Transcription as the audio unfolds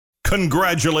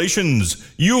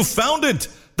Congratulations, you found it!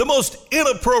 The most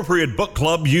inappropriate book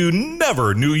club you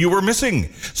never knew you were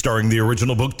missing. Starring the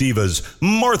original book divas,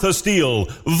 Martha Steele,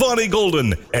 Vonnie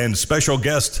Golden, and special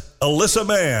guest, Alyssa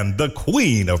Mann, the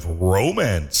queen of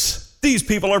romance. These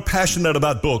people are passionate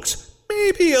about books,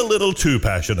 maybe a little too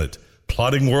passionate.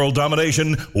 Plotting world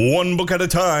domination, one book at a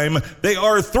time. They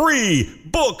are 3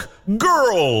 book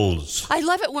girls. I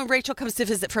love it when Rachel comes to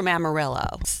visit from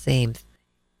Amarillo. Same.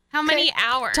 How many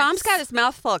hours? Tom's got his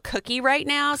mouth full of cookie right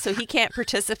now, so he can't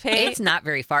participate. It's not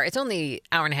very far. It's only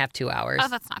hour and a half, 2 hours. Oh,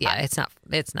 that's not bad. Yeah,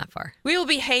 it's not far. We will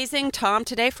be hazing Tom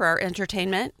today for our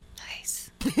entertainment.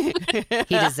 Nice. He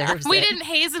deserves We it. didn't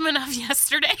haze him enough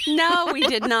yesterday. No, we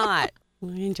did not.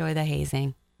 We enjoy the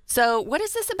hazing. So what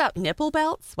is this about nipple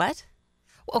belts? What?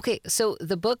 Okay, so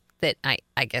the book that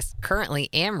I guess currently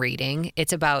am reading,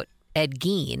 it's about Ed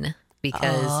Gein.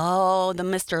 Because the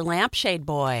Mr. Lampshade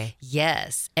boy.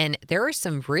 yes, and there are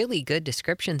some really good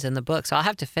descriptions in the book, so I'll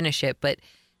have to finish it. But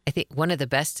I think one of the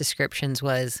best descriptions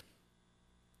was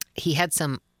he had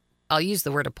some, I'll use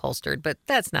the word upholstered, but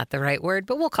that's not the right word,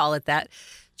 but we'll call it that,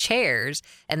 chairs.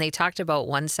 And they talked about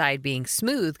one side being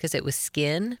smooth because it was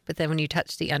skin, but then when you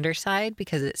touch the underside,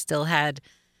 because it still had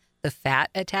the fat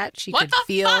attached, you What could the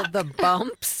feel fuck? the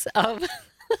bumps of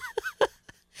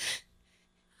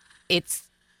it's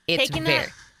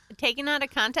Taken out of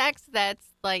context, that's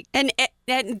like... And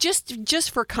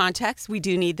just for context, we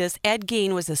do need this. Ed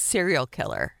Gein was a serial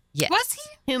killer. yes. Was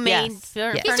he? Who made Yes.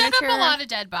 furniture? He dug up a lot of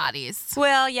dead bodies.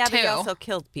 Well, yeah, but he 2. also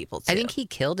killed people, too. I think he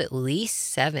killed at least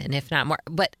 7, if not more.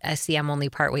 But I see I'm only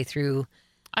partway through.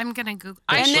 I'm going to Google.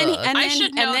 And then, should. I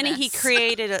should know he this.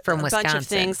 created a From bunch of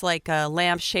Wisconsin. things like a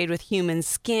lampshade with human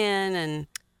skin and...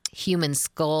 Human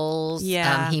skulls.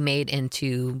 Yeah. He made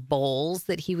into bowls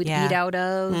that he would Yeah. eat out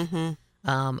of. Mhm.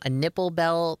 A nipple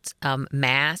belt,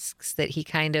 masks that he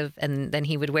and then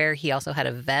he would wear. He also had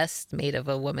a vest made of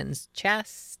a woman's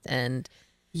chest. And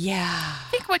Yeah. I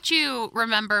think what you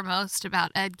remember most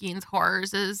about Ed Gein's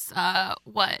horrors is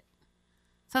what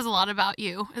says a lot about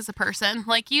you as a person.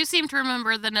 Like, you seem to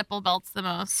remember the nipple belts the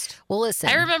most. well, listen,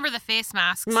 I remember the face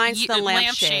masks. Mine's the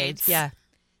lampshade. lampshades. Yeah.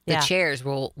 the Yeah. chairs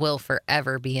will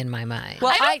forever be in my mind.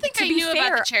 Well, I don't think to I be knew fair,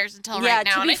 about the chairs until yeah, right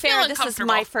now, to and be I feel fair, this is uncomfortable.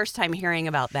 my first time hearing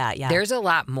about that. Yeah. There's a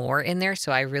lot more in there,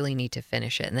 so I really need to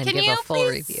finish it and then Can give you a full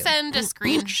please review send a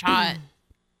screenshot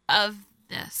of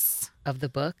this? of the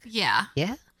book. Yeah,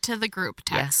 Yeah. to the group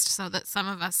text so that some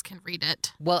of us can read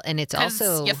it. Well, and it's 'Cause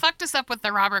also you fucked us up with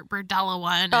the Robert Burdella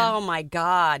one. and Oh my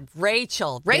God,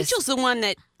 Rachel. Rachel's the one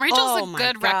that. Rachel's oh a my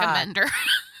good God. recommender.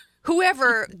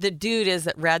 Whoever the dude is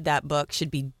that read that book should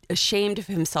be ashamed of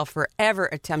himself for ever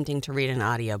attempting to read an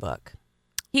audiobook.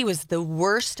 He was the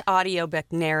worst audiobook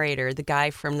narrator, the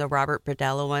guy from the Robert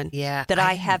Burdella one, Yeah, that I I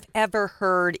didn't- have ever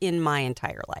heard in my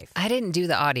entire life. I didn't do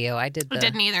the audio. I did the I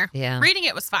didn't either. Yeah. Reading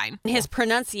it was fine. His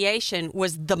pronunciation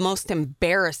was the most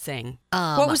embarrassing.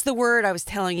 What was the word I was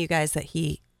telling you guys that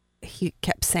he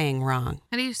kept saying wrong?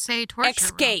 How do you say torture?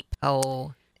 Escape.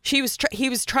 Oh, He was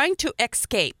trying to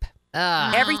escape.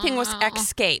 Everything was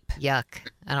escape. yuck.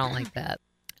 I don't like that.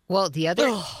 Well, the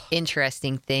other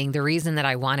interesting thing, the reason that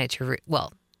I wanted to,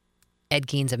 Ed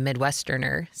Gein's a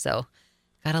Midwesterner, so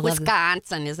gotta love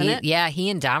Wisconsin, isn't it? Yeah, he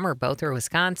and Dahmer both are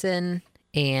Wisconsin,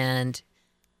 and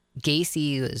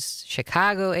Gacy was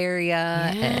Chicago area,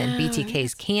 and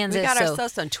BTK's Kansas. We got so,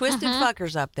 ourselves some twisted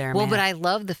fuckers up there, well, man. but I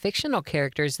love the fictional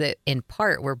characters that, in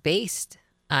part, were based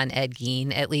on Ed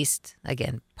Gein. At least,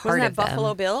 again, part Wasn't of that them.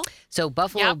 Buffalo Bill? So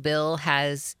Buffalo Yep. Bill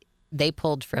they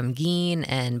pulled from Gein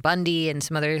and Bundy and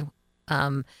some other.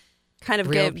 Kind of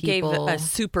Real gave people. a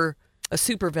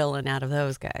super villain out of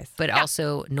those guys. But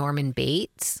also Norman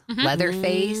Bates,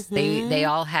 Leatherface. They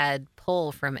all had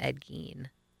pull from Ed Gein.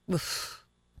 Oof.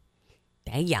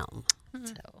 Damn.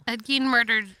 So Ed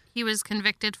Gein he was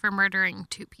convicted for murdering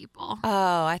 2 people.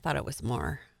 Oh, I thought it was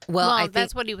more. well, I think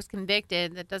that's what he was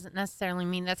convicted. That doesn't necessarily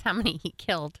mean that's how many he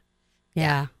killed.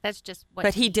 Yeah. That's just what.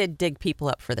 But he did dig people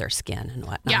up for their skin and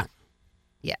whatnot. Yeah.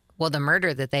 yeah. Well, the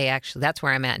murder that that's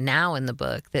where I'm at now in the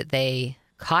book that they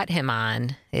caught him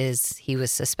on is he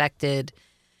was suspected.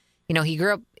 You know,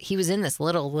 he was in this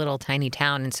little tiny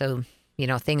town, and so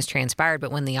things transpired.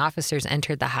 But when the officers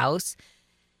entered the house,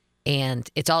 and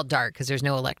it's all dark because there's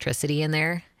no electricity in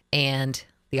there, and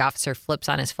the officer flips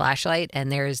on his flashlight,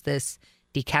 and there's this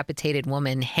decapitated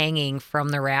woman hanging from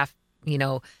the raft,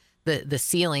 the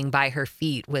ceiling by her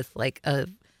feet with like a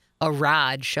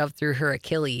rod shoved through her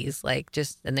Achilles,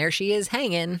 and there she is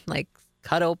hanging, like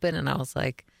cut open. And I was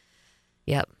like,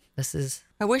 yep,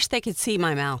 I wish they could see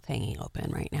my mouth hanging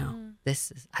open right now.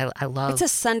 I love. It's a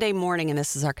Sunday morning and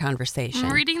this is our conversation.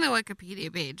 I'm reading the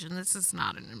Wikipedia page, and this is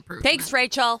not an improvement. Thanks,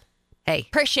 Rachel. Hey,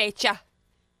 Appreciate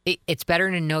you. it's better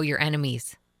to know your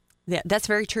enemies. Yeah, that's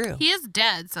very true. He is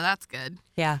dead, so that's good.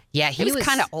 Yeah. Yeah, He was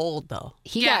kind of old, though.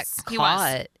 He Yes, got he was.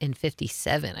 caught in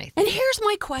 57, I think. And here's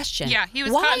my question. Yeah, he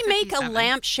was caught Why in make a 57.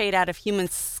 lampshade out of human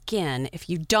skin if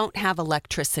you don't have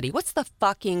electricity? What's the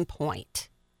fucking point?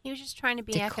 He was just trying to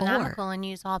be Decor. economical and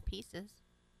use all pieces.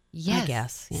 Yes.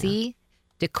 guess, yeah. See?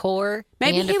 Decor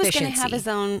Maybe and he was efficiency. going to have his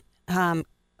own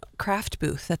craft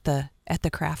booth at the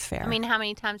craft fair. I mean, how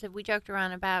many times have we joked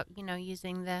around about,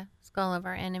 using the skull of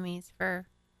our enemies for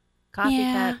coffee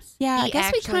yeah, cups? yeah. He I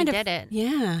guess we actually kind of did it.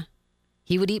 Yeah.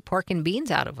 He would eat pork and beans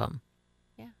out of them.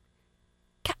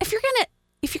 God, if you're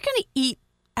gonna eat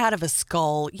out of a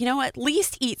skull, at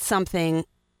least eat something.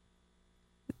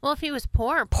 Well, if he was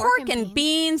poor, Pork and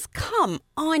beans. Come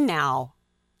on now.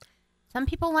 Some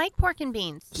people like pork and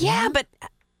beans. Yeah, but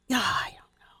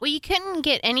Well, you couldn't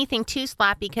get anything too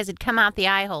sloppy because it'd come out the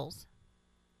eye holes.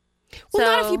 well,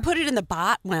 not if So- you put it in the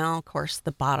bottom. Well, of course,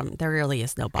 the bottom. There really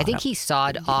is no bottom. I think he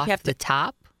sawed You off have the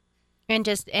top. And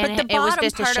just But and the it was bottom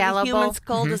just a part shallow of a human bowl.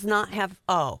 skull does not have.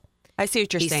 Oh, I see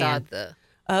what you're He saying. sawed the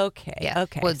Okay. yeah.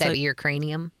 Okay. Would that so be your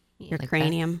cranium? your like that?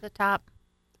 cranium? The top.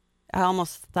 I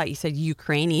almost thought you said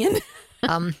Ukrainian.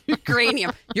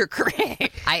 Ukrainian. Ukraine.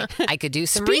 I could do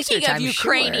some Speaking research. of I'm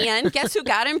sure. Ukrainian, guess who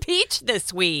got impeached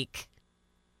this week?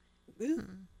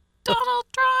 Donald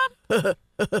Trump.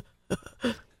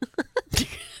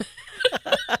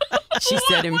 She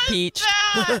said What was impeached.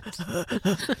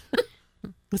 that?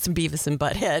 With some Beavis and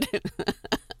Butthead.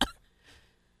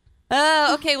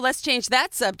 Okay, well, let's change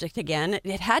that subject again.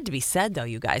 It had to be said, though,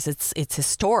 you guys. It's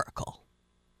historical.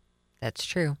 That's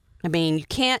true. I mean, you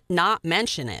can't not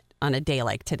mention it on a day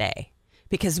like today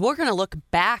because we're going to look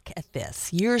back at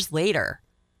this years later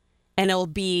and it'll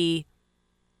be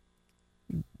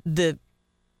the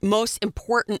most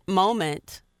important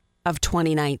moment of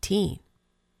 2019.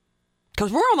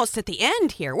 Because we're almost at the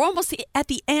end here. We're almost at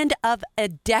the end of a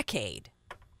decade.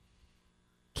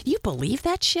 Can you believe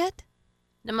that shit?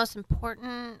 The most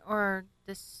important or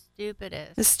the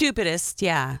stupidest? The stupidest,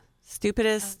 yeah.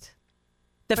 Stupidest.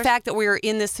 The fact that we are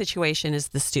in this situation is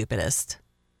the stupidest.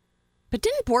 But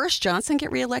didn't Boris Johnson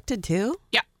get reelected too?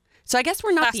 Yeah. So I guess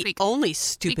we're not Last the week. only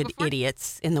stupid before?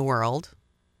 idiots in the world.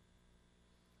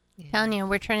 Telling you,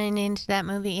 we're turning into that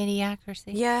movie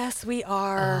Idiocracy. Yes, we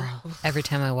are. Every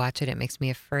time I watch it, it makes me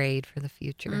afraid for the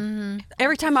future. Mm-hmm.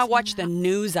 Every time I watch the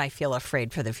news, I feel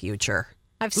afraid for the future.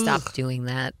 I've stopped doing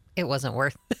that. It wasn't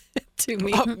worth it to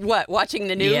me. What? Watching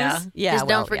the news? Yeah. Just well,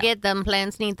 don't forget them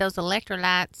plants need those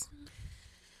electrolytes.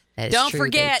 That is Don't true, they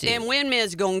forget, do. them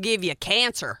windmills gonna give you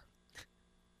cancer.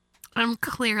 I'm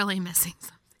clearly missing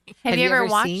something. Have you ever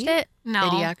watched seen it?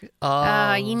 No.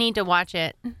 Oh, You need to watch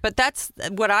it. But that's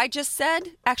what I just said.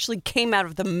 Actually, came out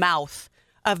of the mouth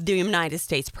of the United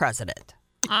States president.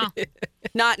 Oh.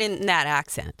 Not in that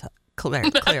accent,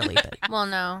 clearly. But. Well,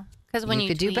 no, because when you you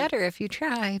could do tweet- better if you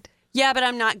tried. Yeah, but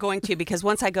I'm not going to because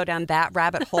once I go down that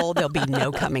rabbit hole, there'll be no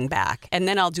coming back. And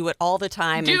then I'll do it all the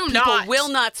time. Do and people not. will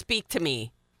not speak to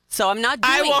me. So I'm not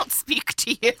doing I it. won't speak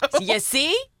to you. You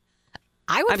see?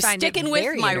 I would I'm find sticking it with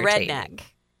very my entertaining. redneck.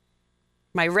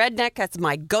 My redneck, that's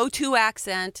my go-to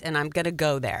accent, and I'm going to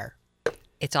go there.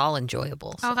 It's all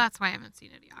enjoyable. Oh, that's why I haven't seen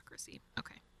Idiocracy.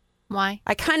 Okay. Why?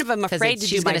 I kind of am afraid to do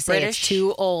she's my gonna say British. it's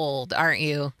too old, aren't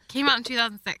you? Came out in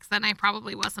 2006. Then I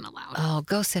probably wasn't allowed. Oh,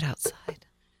 go sit outside.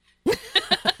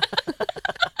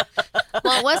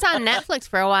 Well, it was on Netflix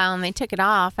for a while, and they took it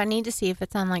off. I need to see if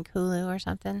it's on like Hulu or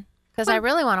something because I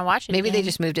really want to watch it. Maybe they again.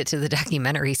 just moved it to the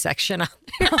documentary section.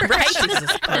 Right?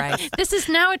 Jesus Christ. This is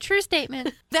now a true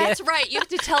statement. That's right. You have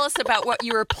to tell us about what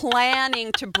you were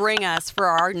planning to bring us for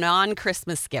our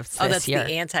non-Christmas gifts this Oh, that's year.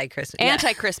 the anti-Christmas.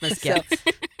 Anti-Christmas gifts.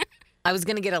 I was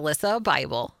going to get Alyssa a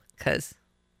Bible because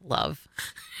love.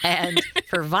 And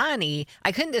for Vonnie,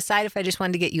 I couldn't decide if I just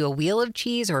wanted to get you a wheel of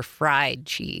cheese or fried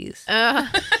cheese.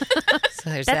 So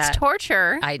there's That's that.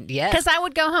 torture. Yes. Because I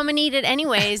would go home and eat it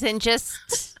anyways and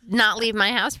just not leave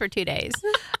my house for 2 days.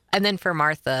 And then for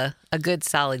Martha, a good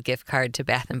solid gift card to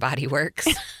Bath and Body Works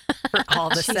for all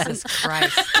the Jesus scents.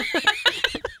 Christ.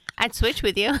 I'd switch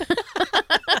with you.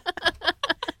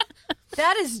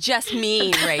 That is just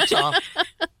mean, Rachel.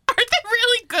 Aren't they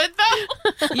really good though?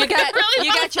 You got really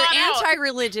you well got your thought out.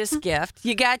 anti-religious gift.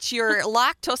 You got your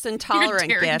lactose intolerant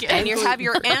dairy gift, gift. and you have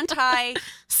your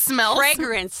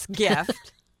anti-fragrance Smells.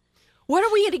 gift. What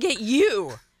are we going to get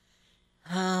you?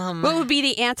 Um, What would be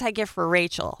the anti-gift for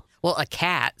Rachel? well, a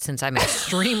cat, since I'm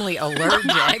extremely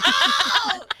allergic.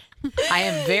 I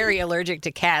am very allergic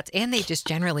to cats, and they just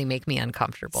generally make me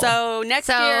uncomfortable. So next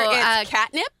So, year it's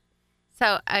catnip.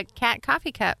 So a cat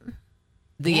coffee cup.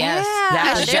 Yes, Yeah.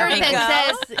 that A was There shirt you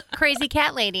that go. says "Crazy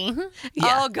Cat Lady."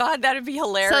 Yeah. Oh God, that'd be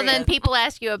hilarious. So then people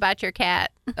ask you about your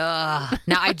cat. Now,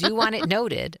 I do want it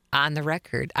noted on the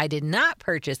record, I did not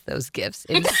purchase those gifts.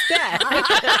 Instead,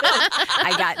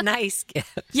 I got nice gifts.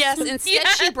 Yes, instead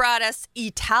she brought us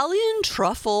Italian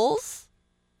truffles,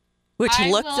 which I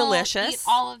look will delicious. Eat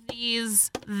all of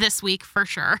these this week for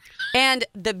sure. And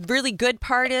the really good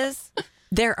part is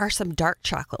there are some dark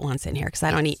chocolate ones in here because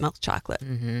I don't eat milk chocolate.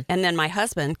 Mm-hmm. And then my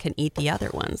husband can eat the other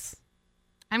ones.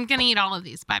 I'm gonna eat all of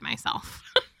these by myself.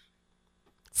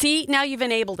 See, now you've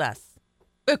enabled us.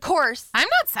 Of course, I'm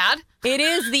not sad. it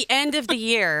is the end of the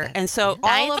year. And so all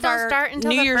Diets of don't our start until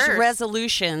New the Year's 1st.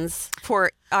 resolutions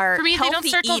for our For me, they don't healthy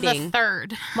start till eating. the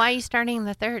 3rd. Why are you starting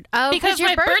the 3rd? Oh, Because your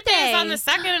my birthday is on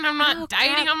birthday. the 2nd, and I'm not Oh,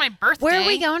 dieting crap. on my birthday. Where are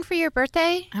we going for your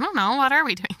birthday? I don't know. What are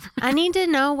we doing for I need to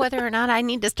know whether or not I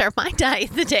need to start my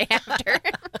diet the day after.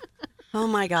 Oh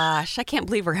my gosh, I can't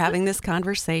believe we're having this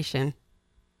conversation.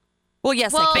 Well,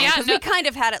 yes, Well, I can, yeah, because no- we kind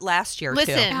of had it last year,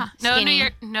 Listen, too. Yeah. No skinny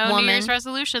New woman. Year's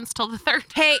resolutions till the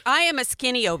 3rd. Hey, I am a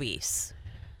skinny obese.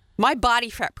 My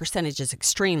body fat percentage is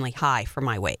extremely high for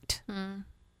my weight.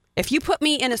 If you put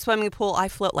me in a swimming pool, I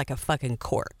float like a fucking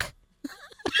cork.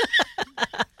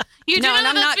 You do No, know and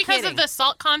I'm that's not because kidding. of the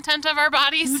salt content of our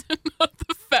bodies, not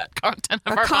the fat content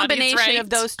of A our combination bodies, right? of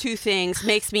those two things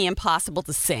makes me impossible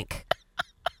to sink.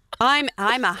 I'm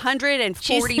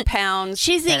 140 pounds.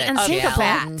 She's the Of unsinkable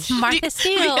challenge. Martha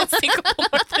Steele. The unsinkable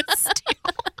Martha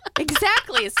Steele.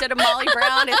 Exactly. Instead of Molly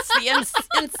Brown, it's the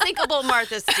unsinkable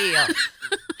Martha Steele.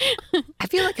 I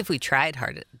feel like if we tried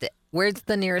hard, where's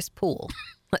the nearest pool?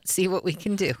 Let's see what we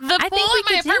can do. The I pool think we in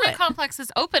my could do apartment it. complex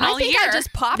is open I all think year. I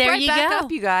just popped There right you back go.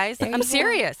 up, you guys. There you I'm go.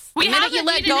 serious. We the minute haven't you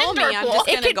let needed go of me, indoor I'm pool. just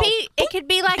It gonna could go. be. It could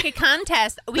be like a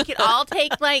contest. We could all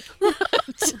take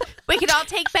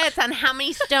bets on how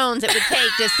many stones it would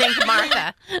take to sink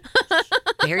Martha.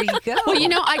 There you go. Well, you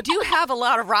know, I do have a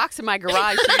lot of rocks in my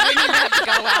garage, so you don't even have to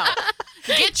go out.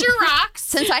 Get your rocks.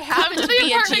 Since I happen Come to to the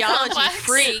be a apartment geology complex.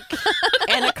 freak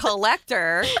and a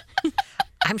collector,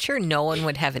 I'm sure no one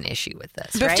would have an issue with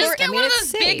this, Before- right? Just get one of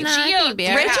it's those big safe. No, I geo. think it'd be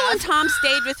all Rachel right. and Tom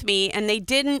stayed with me, and they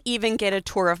didn't even get a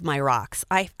tour of my rocks.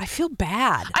 I feel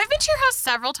bad. I've been to your house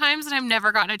several times, and I've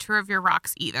never gotten a tour of your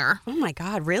rocks either. Oh my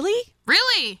God, really?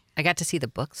 Really? I got to see the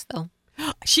books, though.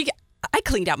 I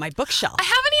cleaned out my bookshelf. I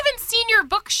haven't even seen your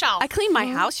bookshelf. I cleaned my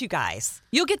house, you guys.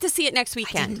 You'll get to see it next I didn't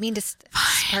weekend. mean to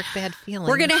spark bad feelings.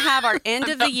 We're gonna have our end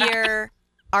of the year.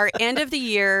 Our end of the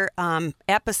year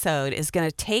episode is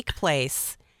gonna take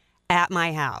place at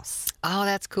my house. Oh,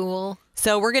 that's cool.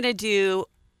 So we're gonna do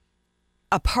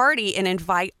a party and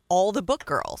invite all the book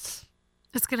girls,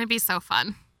 It's going to be so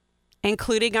fun.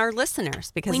 including our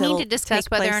listeners, because We need it'll to discuss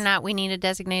take whether place- or not we need a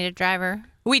designated driver.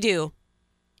 we do.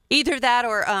 Either that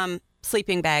or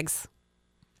sleeping bags.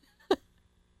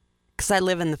 Because I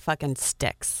live in the fucking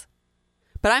sticks.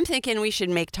 But I'm thinking we should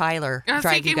make Tyler I was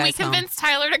drive you thinking we guys home. convince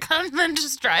Tyler to come and then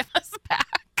just drive us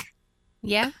back.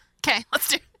 Yeah, Okay, let's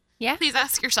do it. yeah. Please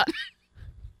ask your son.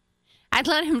 I'd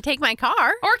let him take my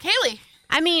car. Or Kaylee.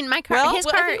 I mean, my car. Well, his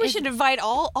I car. think we is, should invite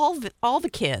all the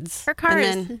kids. her car and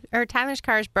is, then- or Tyler's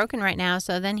car is broken right now,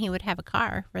 so then he would have a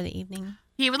car for the evening,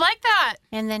 He would like that.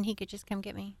 and then he could just come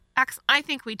get me. I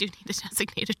think we do need a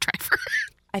designated driver.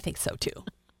 I think so too.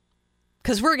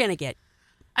 Because we're gonna get.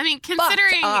 I mean,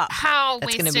 considering up. how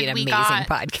That's gonna wasted be an we amazing got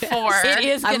podcast. for It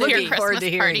is I'm gonna your be. looking forward to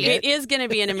Christmas hearing party. It is gonna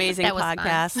be an amazing That was fun.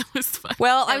 podcast. It was fun.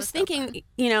 Well, I That was was so thinking,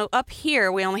 up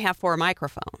here we only have 4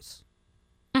 microphones,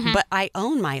 Mhm. but I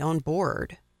own my own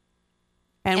board,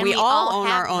 and And we we all all own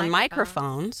have our own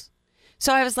microphones.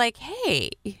 So I was like, hey,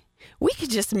 we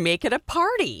could just make it a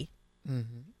party.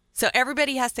 So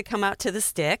everybody has to come out to the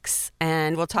sticks,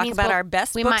 and we'll talk Means about we'll- our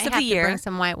best We books might of have the to year. bring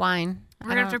some white wine. We're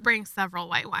going to have to bring several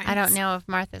white wines. I don't know if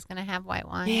Martha's going to have white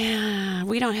wine. Yeah,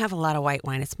 we don't have a lot of white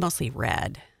wine. It's mostly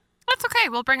red. That's okay.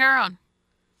 We'll bring our own.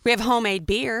 We have homemade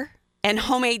beer and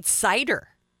homemade cider,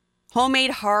 homemade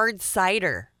hard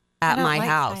cider I at don't my like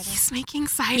house. cider. He's making He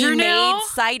cider now. made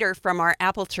cider from our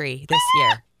apple tree this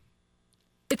year.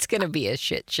 It's going to be a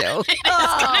shit show.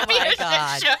 Oh Be a my shit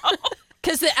god! show.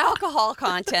 Because the alcohol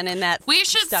content in that We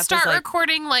should stuff start is like,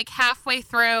 recording like halfway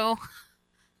through.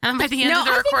 And by the end no, of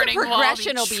the I think recording, the we'll all be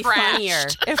progression will be funnier.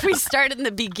 trashed. If we start in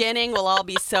the beginning, we'll all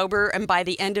be sober, and by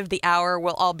the end of the hour,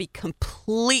 we'll all be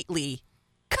completely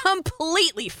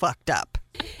fucked up.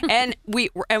 And we're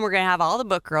gonna have all the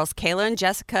book girls, Kayla and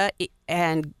Jessica,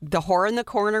 and the Whore in the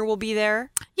Corner will be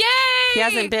there. Yay! He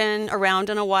hasn't been around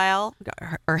in a while,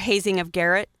 or Hazing of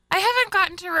Garrett. I haven't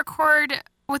gotten to record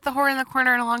with the Whore in the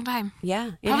Corner in a long time.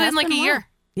 Yeah, it Probably has in like been a while. year.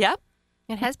 Yep.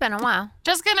 It has been a while.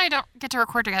 Jessica and I don't get to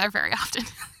record together very often.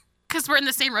 Because we're in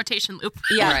the same rotation loop.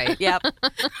 Yeah. Right. Yep.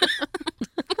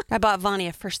 I bought Vonnie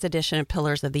a first edition of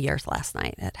Pillars of the Earth last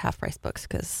night at Half Price Books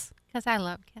because Because I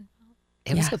love Ken Follett.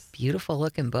 It was Yes. a beautiful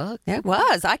looking book. it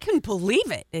was. I couldn't believe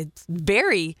it. It's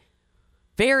very,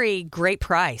 very great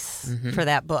price for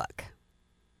that book.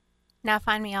 Now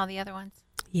find me all the other ones.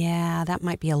 Yeah, that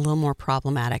might be a little more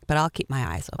problematic, but I'll keep my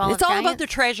eyes open. Ball It's of all about Giants? the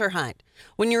treasure hunt.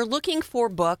 When you're looking for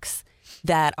books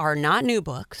that are not new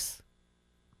books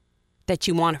that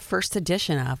you want a first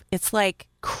edition of, it's like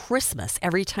Christmas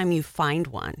every time you find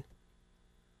one.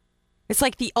 It's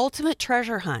like the ultimate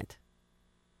treasure hunt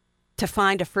to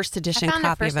find a first I edition found a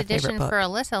copy first of a favorite edition book. for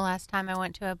Alyssa last time I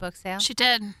went to a book sale. She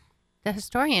did. The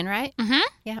Historian, right? Mm-hmm.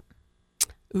 Yep.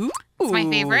 Ooh. It's my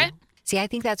favorite. See, I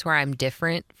think that's where I'm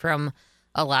different from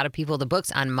a lot of people. The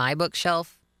books on my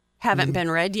bookshelf, Haven't been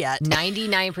read yet.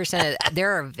 99% of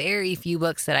there are very few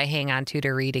books that I hang on to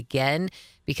read again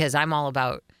because I'm all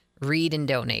about read and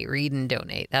donate, read and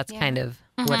donate. That's kind of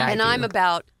what I And do. I'm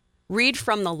about read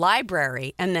from the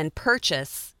library and then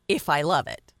purchase if I love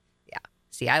it. Yeah.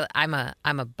 See, I'm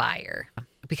a buyer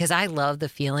because I love the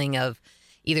feeling of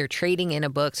either trading in a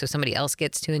book so somebody else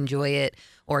gets to enjoy it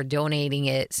or donating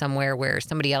it somewhere where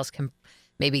somebody else can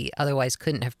maybe otherwise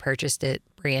couldn't have purchased it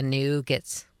brand new,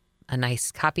 gets a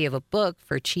nice copy of a book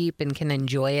for cheap and can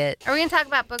enjoy it. Are we going to talk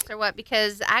about books or what?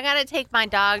 Because I got to take my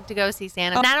dog to go see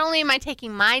Santa. Not only am I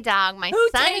taking my dog, my Who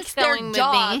son takes is their going with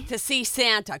dog me. to see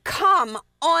Santa? Come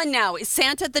on now. Is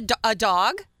Santa a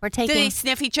dog? We're Do they taking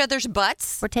sniff each other's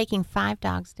butts? we're taking 5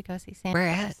 dogs to go see Santa. Where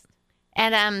at?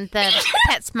 At the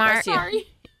PetSmart. Sorry.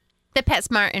 The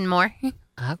PetSmart and more.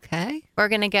 Okay. We're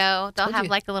going to go. They'll Told have you.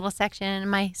 like a little section, and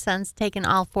my son's taking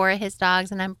all 4 of his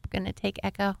dogs, and I'm going to take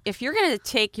Echo. If you're going to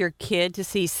take your kid to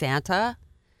see Santa,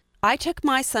 I took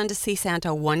my son to see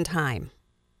Santa one time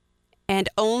and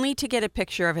only to get a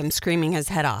picture of him screaming his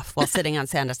head off while sitting on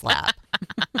Santa's lap.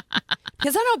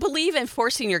 Because I don't believe in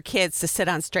forcing your kids to sit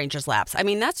on strangers' laps. I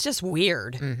mean, that's just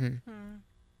weird.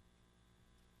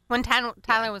 When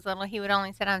Tyler was little, he would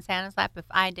only sit on Santa's lap if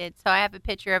I did. So I have a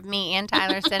picture of me and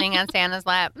Tyler sitting on Santa's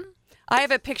lap. I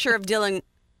have a picture of Dylan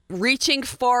reaching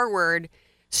forward,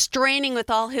 straining with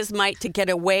all his might to get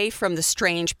away from the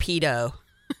strange pedo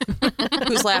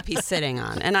whose lap he's sitting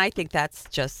on. And I think that's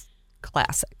just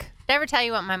classic. Did I ever tell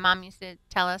you what my mom used to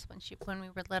tell us when we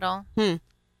were little?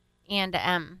 And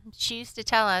she used to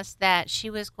tell us that she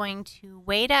was going to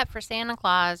wait up for Santa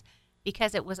Claus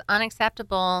because it was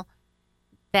unacceptable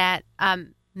that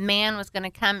man was going to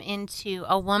come into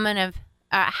a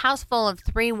house full of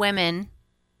 4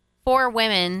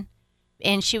 women,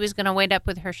 and she was going to wait up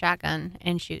with her shotgun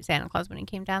and shoot Santa Claus when he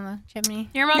came down the chimney.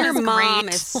 Your mom Your is mom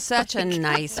great. is such a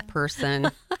nice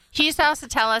person. She used to also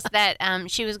tell us that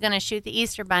she was going to shoot the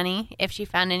Easter Bunny if she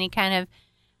found any kind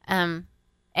of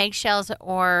eggshells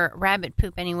or rabbit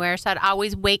poop anywhere. So I'd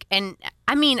always wake, and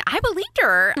I mean, I believed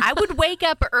her. I would wake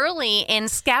up early and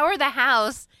scour the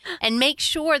house and make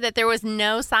sure that there was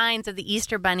no signs of the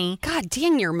Easter Bunny God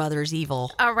dang, your mother's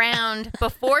evil. around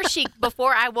before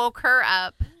I woke her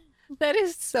up, That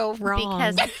is so wrong.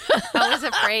 because I was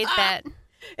afraid that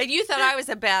And you thought I was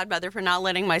a bad mother for not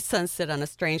letting my son sit on a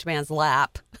strange man's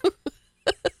lap.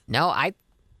 No, I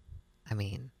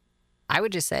mean, I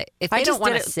would just say if I they just don't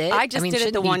want did to it. sit, I just mean, did it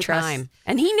shouldn't the you one trust- time,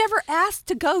 and he never asked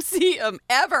to go see him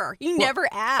ever. He never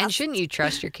asked. And shouldn't you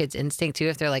trust your kid's instinct too?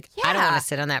 If they're like, I don't want Yeah. to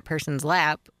sit on that person's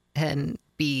lap and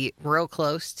be real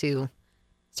close to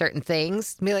certain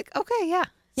things, be like, okay, yeah,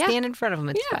 Yeah. stand in front of them.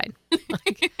 It's fine.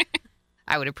 Like,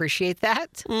 I would appreciate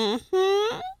that.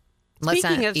 Mm-hmm. Let's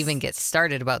Speaking not of- even get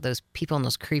started about those people in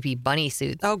those creepy bunny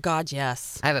suits. Oh God,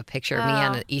 yes. I have a picture of me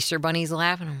on Oh. an Easter bunny's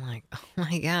lap, and I'm like, oh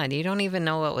my God, you don't even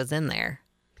know what was in there.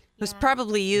 It was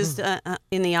probably used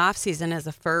in the off season as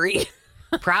a furry.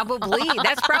 Probably.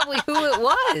 That's probably who it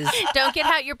was. don't get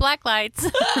out your black lights.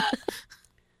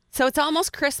 So it's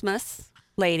almost Christmas,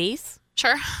 ladies.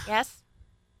 Sure. Yes.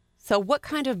 So what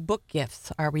kind of book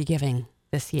gifts are we giving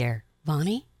this year,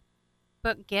 Vonnie?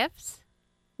 Book gifts.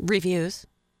 Reviews.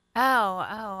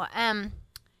 Well,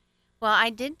 I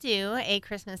did do a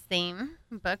Christmas theme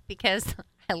book because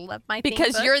I love my theme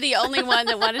Because book. you're the only one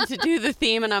that wanted to do the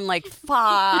theme, and I'm like,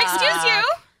 fuck. Excuse you.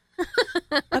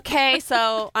 Okay,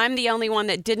 so I'm the only one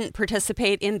that didn't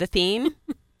participate in the theme.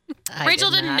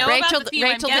 Rachel didn't know Rachel, about the theme,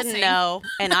 I'm Rachel didn't guessing. know,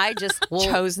 and I just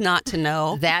chose not to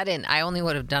know. That, and I only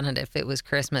would have done it if it was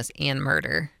Christmas and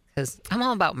murder, because I'm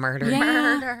all about murder.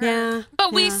 Yeah, yeah.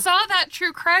 But we saw that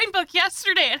true crime book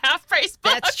yesterday at Half Price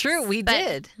Books. That's true. We But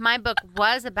did. my book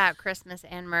was about Christmas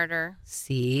and murder.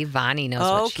 See, Vonnie knows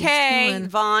what she's Okay, doing.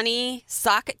 Vonnie,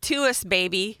 sock it to us,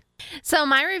 baby. So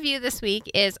my review this week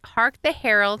is Hark the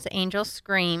Herald's Angels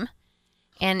Scream.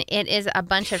 and it is a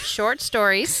bunch of short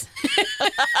stories.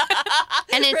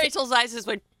 And Rachel's eyes just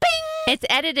went. it's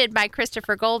edited by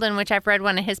Christopher Golden, which I've read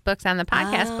one of his books on the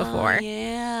podcast before.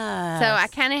 Yeah. So I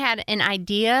kind of had an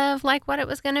idea of like what it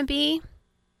was going to be.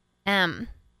 And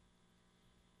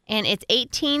it's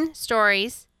 18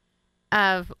 stories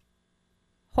of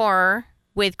horror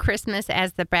with Christmas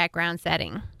as the background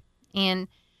setting. And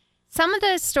some of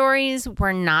the stories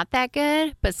were not that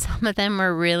good, but some of them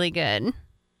were really good.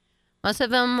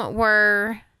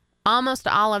 Almost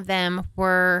all of them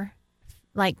were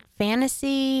like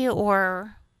fantasy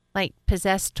or like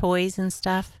possessed toys and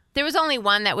stuff. There was only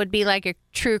one that would be like a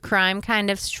true crime kind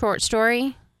of short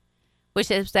story, which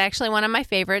is actually one of my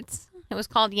favorites. It was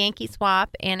called Yankee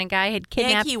Swap, and a guy had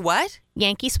kidnapped... Yankee what?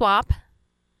 Yankee Swap.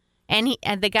 And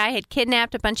the guy had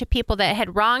kidnapped a bunch of people that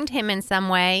had wronged him in some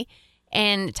way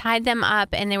and tied them up,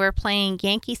 and they were playing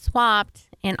Yankee Swapped,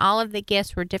 and all of the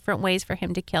gifts were different ways for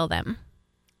him to kill them.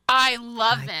 I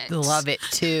love it. Love it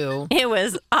too. It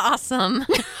was awesome.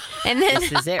 And then...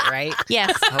 This is it, right?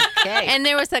 Yes. Okay. And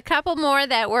there was a couple more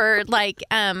that were like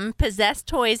possessed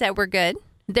toys that were good.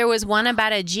 There was one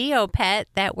about a Geopet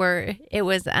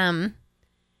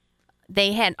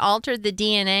they had altered the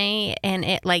DNA and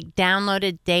it like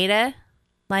downloaded data,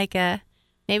 like maybe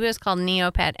it was called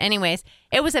Neopet. Anyways,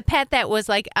 it was a pet that was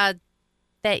like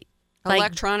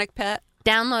Electronic pet?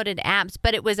 downloaded apps,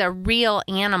 but it was a real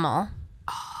animal.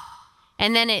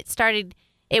 And then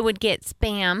it would get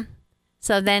spam.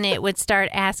 So then it would start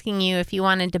asking you if you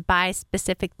wanted to buy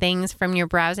specific things from your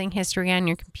browsing history on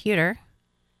your computer.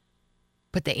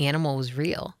 But the animal was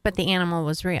real. But the animal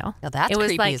was real. Now that's It was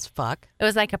creepy like- as fuck. It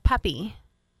was like a puppy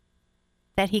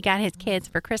that he got his kids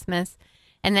for Christmas.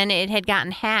 And then it had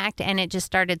gotten hacked and it just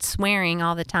started swearing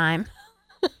all the time.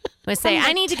 Would say, Sounds I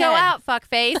like need to go Ted. out,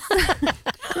 fuckface.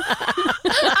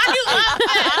 I love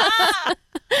it.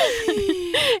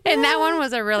 And that one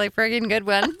was a really friggin' good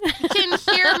one. I can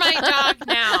hear my dog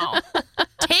now.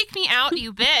 Take me out,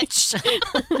 you bitch.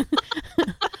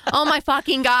 Oh my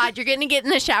fucking God, you're going to get in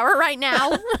the shower right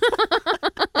now?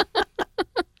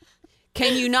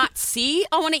 Can you not see?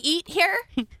 I want to eat here.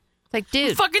 It's like,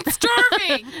 dude, Fucking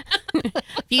starving.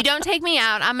 if you don't take me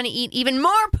out, I'm going to eat even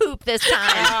more poop this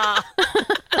time.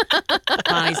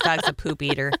 Bonnie's dog's a poop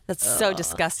eater. That's so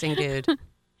disgusting, dude.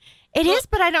 It is,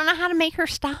 but I don't know how to make her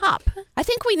stop. I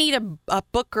think we need a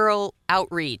book girl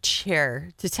outreach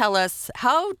here to tell us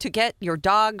how to get your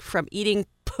dog from eating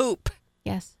poop.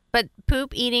 Yes. But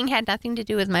poop eating had nothing to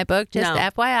do with my book, just No.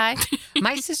 FYI.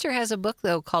 My sister has a book,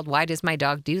 though, called Why Does My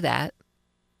Dog Do That?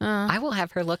 I will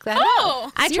have her look that up.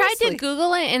 Oh, I tried to Seriously.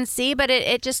 Google it and see, but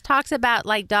it just talks about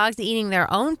like dogs eating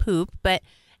their own poop. But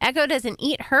Echo doesn't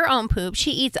eat her own poop.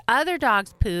 She eats other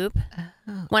dogs' poop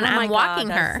when Oh my I'm God, walking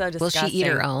that's her. so Will she eat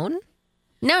her disgusting. own?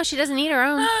 No, she doesn't eat her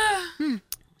own.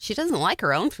 She doesn't like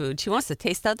her own food. She wants to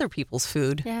taste other people's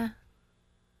food. Yeah,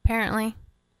 apparently.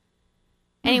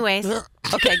 Anyways,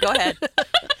 Okay, go ahead.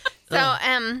 so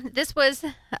this was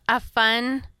a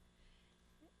fun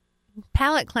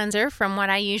palate cleanser from what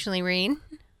I usually read.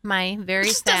 My very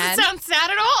this sad. doesn't sound sad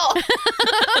at all.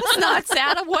 It's not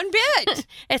sad one bit.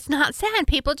 It's not sad.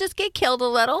 People just get killed a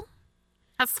little.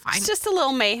 That's fine. It's just a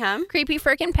little mayhem. Creepy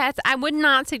freaking pets. I would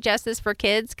not suggest this for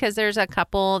kids because there's a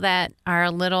couple that are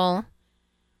a little.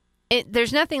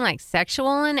 There's nothing like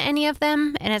sexual in any of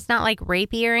them, and it's not like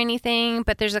rapey or anything.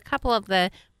 But there's a couple of the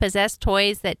possessed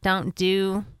toys that don't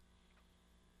do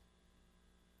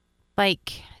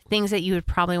like things that you would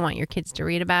probably want your kids to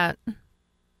read about.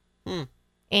 And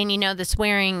the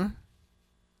swearing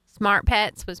smart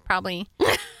pets was probably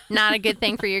not a good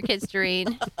thing for your kids to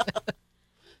read.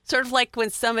 Sort of like when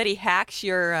somebody hacks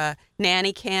your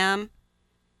nanny cam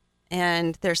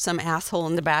and there's some asshole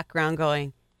in the background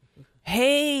going,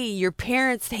 hey, your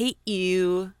parents hate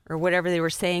you, or whatever they were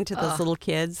saying to those little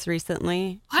kids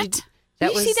recently. What?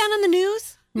 Did you see that on the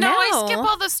news? No, I No. skip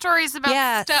all the stories about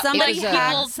Yeah, stuff. somebody It was,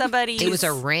 hacked somebody. It was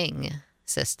a Ring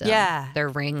system. Yeah. Their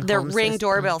Ring their home Ring system.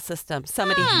 doorbell system.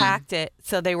 Somebody hacked it,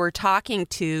 so they were talking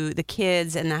to the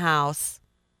kids in the house.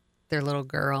 Their little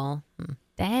girl.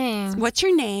 Dang. What's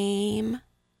your name?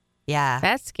 Yeah.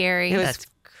 That's scary. It was- That's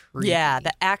creepy. Yeah,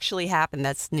 that actually happened.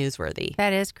 That's newsworthy.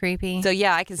 That is creepy. So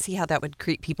yeah, I can see how that would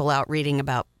creep people out reading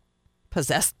about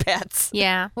possessed pets.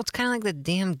 yeah. Well, it's kind of like the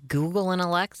damn Google and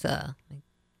Alexa. Like,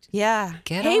 Yeah.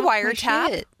 Get hey, off my wiretap.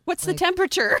 shit. What's Like- the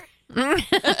temperature?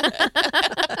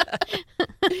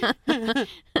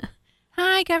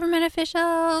 Hi, government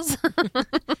officials.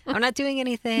 I'm not doing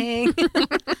anything.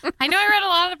 I know I read a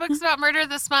lot of books about murder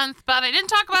this month, but I didn't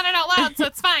talk about it out loud, so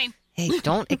it's fine. hey,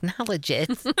 don't acknowledge it.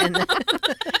 And then,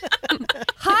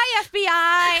 Hi,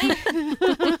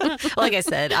 FBI. like I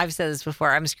said, I've said this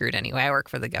before, I'm screwed anyway. I work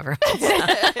for the government.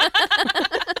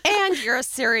 And you're a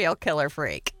serial killer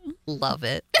freak. Love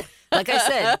it. Like I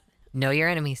said, know your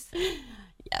enemies.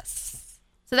 Yes.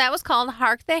 So that was called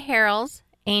Hark the Heralds,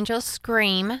 Angels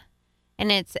Scream,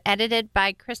 and it's edited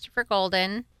by Christopher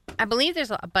Golden. I believe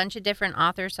there's a bunch of different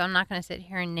authors, so I'm not going to sit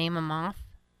here and name them off.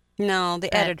 No,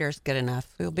 the editor's good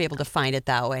enough. We'll be able to find it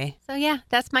that way. So yeah,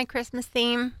 that's my Christmas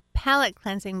theme palate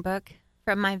cleansing book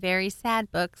from my very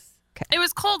sad books. It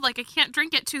was cold. Like, I can't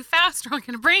drink it too fast or I'm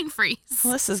going to brain freeze.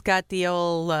 Melissa's got the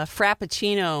old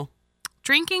Frappuccino.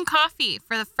 Drinking coffee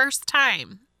for the first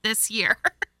time this year.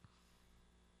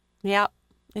 Yep.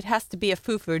 It has to be a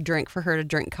foo-foo drink for her to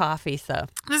drink coffee, so.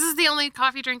 This is the only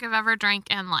coffee drink I've ever drank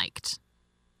and liked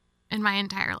in my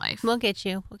entire life. We'll get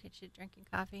you drinking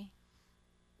coffee.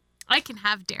 I can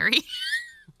have dairy.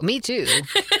 Me too.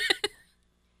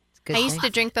 It's good I used thing. to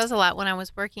drink those a lot when I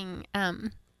was working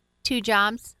 2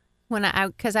 jobs.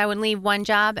 Because I would leave one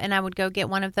job and I would go get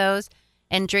one of those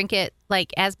and drink it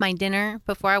like as my dinner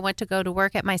before I went to go to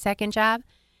work at my second job.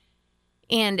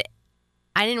 And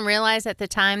I didn't realize at the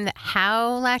time that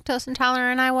how lactose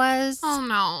intolerant I was. Oh,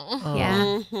 no. Oh.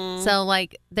 Yeah. Mhm. So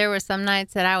like there were some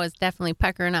nights that I was definitely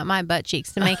puckering up my butt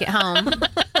cheeks to make it home.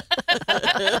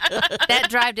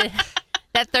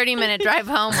 That 30-minute drive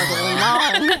home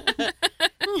was long.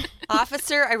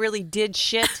 Officer, I really did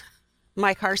shit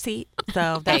my car seat,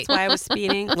 so that's why I was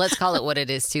speeding. Let's call it what it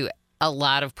is too. A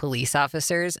lot of police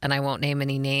officers, and I won't name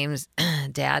any names,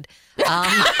 Dad,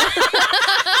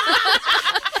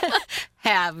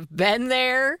 have been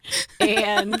there,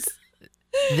 and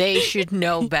they should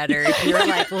know better. If you're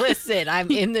like, listen, I'm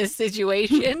in this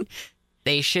situation,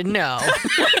 they should know.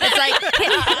 It's like,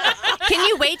 can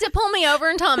you wait to pull me over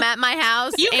until I'm at my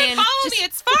house? You can and follow just- me.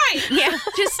 It's fine. Yeah,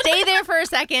 just stay there for a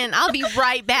second. I'll be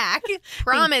right back.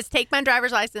 Promise. Take my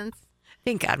driver's license.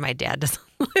 Thank God my dad doesn't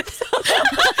listen. Not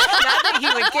that he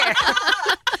would care.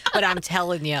 But I'm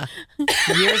telling you,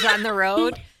 years on the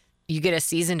road, you get a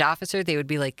seasoned officer, they would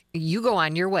be like, you go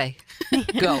on your way.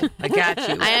 Go. I got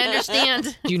you. I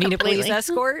understand. Do you need a police completely.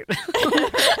 escort?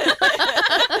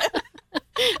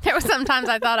 There were sometimes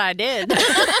I thought I did.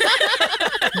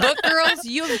 Book girls,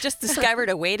 you have just discovered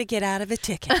a way to get out of a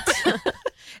ticket.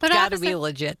 But Got to be officer,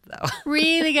 legit, though.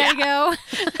 really gotta go.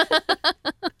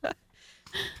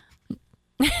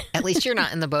 At least you're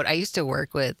not in the boat. I used to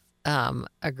work with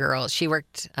a girl. She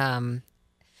worked on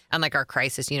like our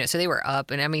crisis unit. So they were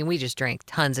up, and I mean, we just drank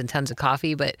tons and tons of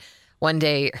coffee. But one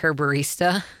day her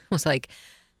barista was like,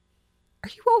 are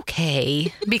you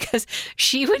okay? Because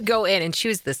she would go in, and she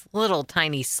was this little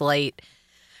tiny slate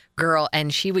girl,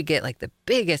 and she would get like the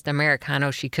biggest Americano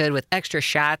she could with extra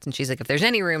shots. And she's like, if there's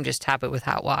any room, just top it with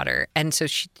hot water. And so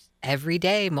she, every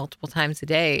day, multiple times a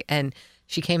day. And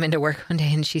she came into work one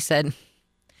day and she said,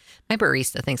 my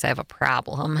barista thinks I have a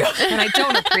problem and I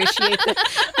don't appreciate it.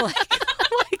 Like,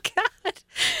 oh my God.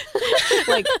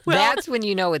 Like, that's when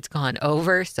you know it's gone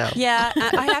over. So Yeah,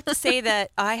 I have to say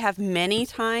that I have many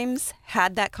times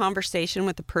had that conversation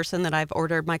with the person that I've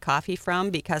ordered my coffee from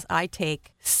because I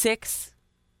take 6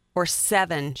 or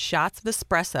 7 shots of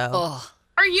espresso oh,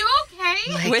 Are you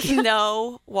okay? with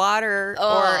no water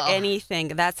or anything.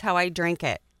 That's how I drink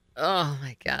it. oh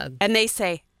my God. And they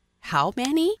say, how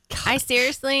many? I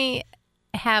seriously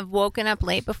have woken up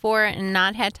late before and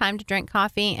not had time to drink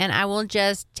coffee, and I will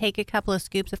just take a couple of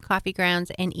scoops of coffee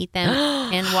grounds and eat them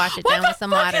and wash it down with some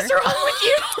water. What is wrong with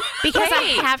you? Because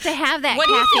Hey, I have to have that What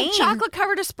do you caffeine. think chocolate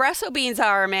covered espresso beans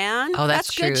are, man? Oh, that's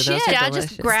good true. Those shit. are I'll delicious.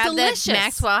 just grab that Delicious.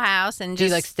 Maxwell House and Do you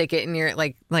just like stick it in your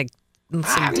like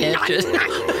some dip? Just, no,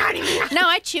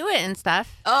 I chew it and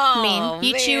stuff. oh, I mean,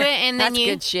 you chew it and then That's you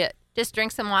good shit. just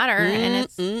drink some water, and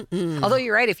it's Although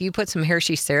you're right, if you put some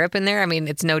Hershey syrup in there, I mean,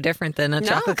 it's no different than a No.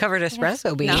 chocolate covered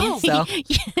espresso bean. No. So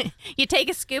you take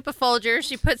a scoop of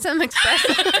Folgers, you put some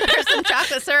espresso or some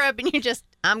chocolate syrup, and you just,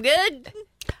 I'm good.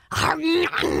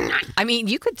 I mean,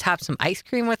 you could top some ice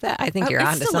cream with that. I think you're it's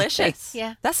onto delicious. something.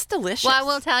 Yeah. That's delicious. Well, I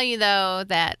will tell you though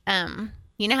that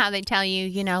you know how they tell you,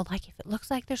 like if it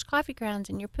looks like there's coffee grounds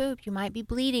in your poop, you might be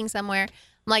bleeding somewhere.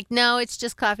 I'm like, no, it's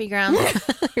just coffee grounds.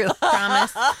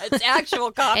 Promise. It's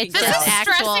actual coffee. It's This just is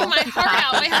actual stressing my heart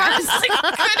out. My heart is like,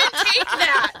 couldn't take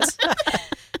that.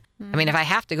 I mean, if I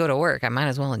have to go to work, I might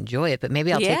as well enjoy it. But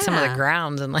maybe I'll take some of the Yeah.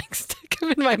 grounds and like stick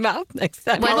them in my mouth next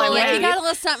time. Well, while I'm yeah, you eating. got a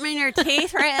little something in your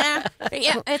teeth right now.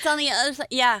 Yeah, it's on the other side.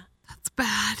 Yeah. That's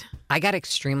bad. I got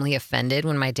extremely offended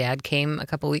when my dad came a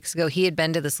couple weeks ago. He had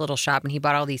been to this little shop and he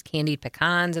bought all these candied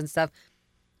pecans and stuff.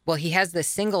 Well, he has this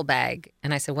single bag.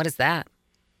 And I said, what is that?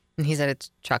 And he said, it's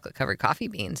chocolate-covered coffee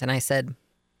beans. And I said,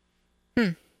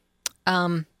 did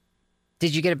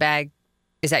you get a bag?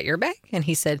 Is that your bag? And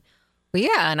he said, well,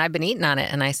 yeah, and I've been eating on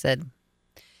it. And I said,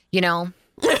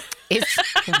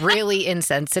 it's really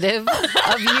insensitive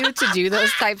of you to do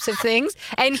those types of things.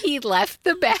 And he left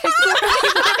the bag he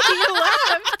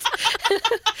left.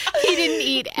 He didn't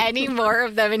eat any more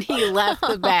of them, and he left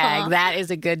the bag. That is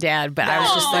a good dad. But I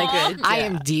was just like, I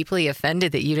am deeply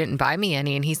offended that you didn't buy me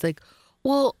any. And he's like,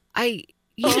 well, how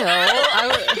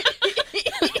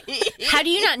do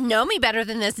you not know me better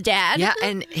than this, Dad? Yeah,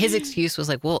 and his excuse was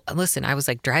like, well, listen, I was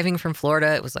like driving from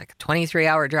Florida. It was like a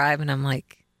 23-hour drive. And I'm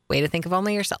like, way to think of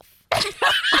only yourself.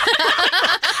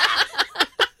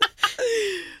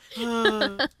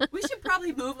 We should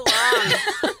probably move along.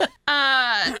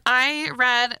 I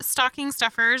read Stocking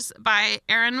Stuffers by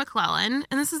Erin McClellan,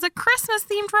 and this is a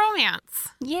Christmas-themed romance.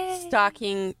 Yay.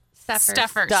 Stocking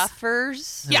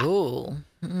stuffers. Yeah. Ooh.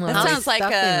 That sounds like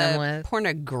a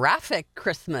pornographic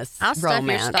Christmas I'll stuff your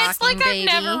romance. stocking, It's like baby.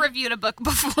 I've never reviewed a book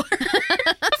before.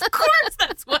 Of course,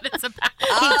 that's what it's about.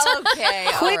 Okay,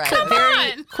 all Quick,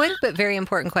 right. but very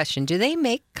important question. Do they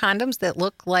make condoms that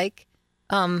look like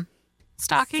Stockings.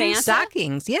 Santa?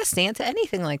 stockings? Yes, Santa,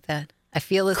 anything like that. I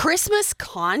feel it's Christmas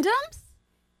condoms?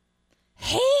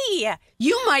 Hey,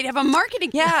 you might have a marketing.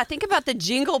 Yeah, think about the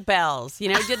jingle bells. Did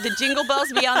the jingle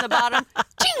bells be on the bottom?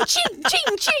 Ching, ching,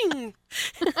 ching, ching.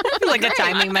 like a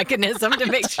timing mechanism to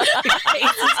make sure your face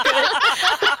is good.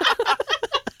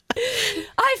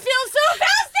 I feel so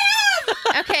festive.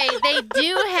 Okay, they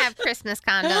do have Christmas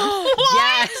condoms.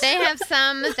 Yes. They have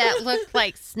some that look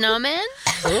like snowmen.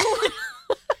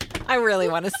 I really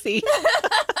want to see.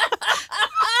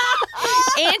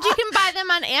 And you can buy them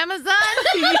on Amazon.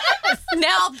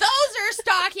 Now those are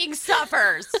stocking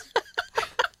stuffers.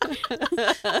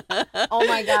 Oh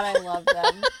my God, I love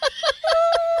them.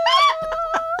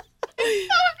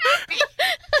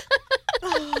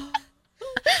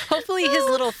 Hopefully his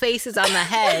little face is on the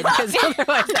head, because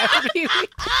otherwise that would be weird.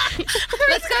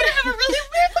 Let's go to have a really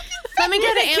weird looking. Let me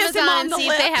go to Kiss him Amazon on and the see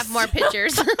if they lips. have more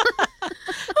pictures.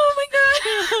 Oh my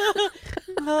god!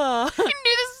 I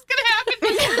knew this was gonna happen.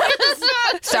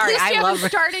 Sorry, At least I you love haven't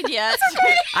started yet.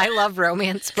 I love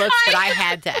romance books, but I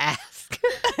had to ask.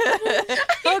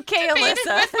 Okay, Made it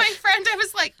Alyssa. with my friend. I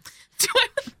was like, "Do I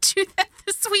do that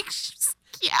this week?" She's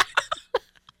like, yeah.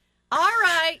 All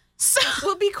right. So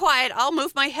We'll be quiet. I'll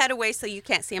move my head away so you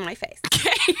can't see my face.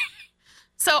 okay.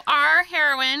 So our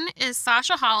heroine is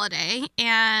Sasha Holiday,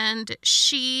 and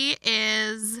she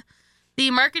is the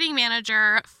marketing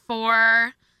manager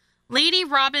for Lady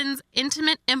Robin's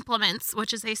Intimate Implements,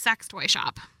 which is a sex toy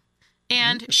shop.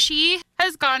 And she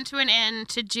has gone to an inn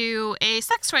to do a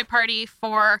sex toy party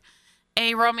for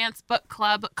a romance book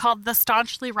club called the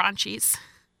Staunchly Raunchies.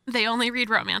 They only read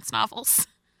romance novels.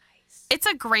 Nice. It's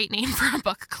a great name for a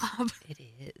book club. It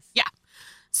is. Yeah.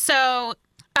 So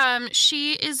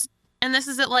she is, and this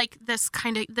is at like this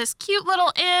cute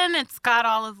little inn. It's got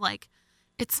all of like,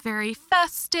 it's very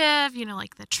festive,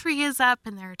 like the tree is up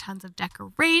and there are tons of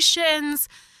decorations.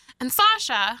 And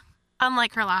Sasha,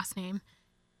 unlike her last name,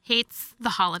 hates the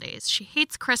holidays. She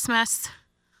hates Christmas.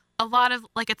 A lot of,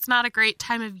 like, it's not a great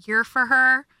time of year for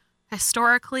her.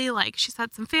 Historically, like, she's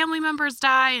had some family members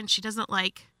die and she doesn't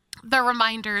like the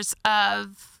reminders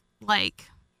of, like,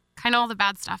 kind of all the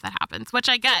bad stuff that happens, which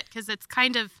I get because it's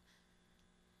kind of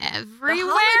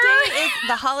everywhere.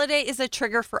 The holiday is a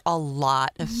trigger for a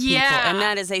lot of people, Yeah. and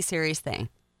that is a serious thing.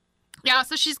 Yeah,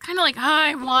 so she's kind of like,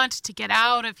 I want to get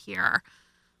out of here.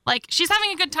 Like, she's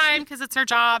having a good time because it's her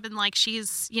job and, like,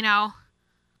 she's,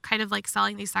 kind of, like,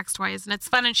 selling these sex toys. And it's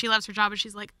fun and she loves her job. And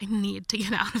she's like, I need to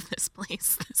get out of this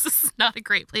place. This is not a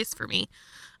great place for me.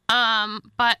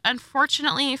 But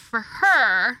unfortunately for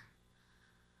her,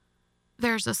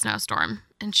 there's a snowstorm.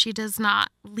 And she does not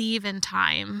leave in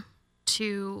time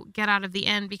to get out of the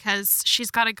inn because she's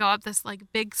got to go up this,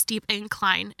 like, big, steep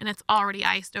incline. And it's already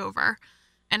iced over.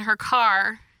 And her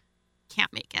car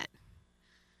can't make it,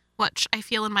 which I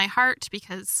feel in my heart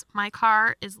because my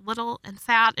car is little and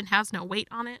sad and has no weight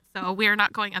on it. So we are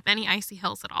not going up any icy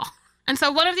hills at all. And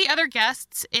so one of the other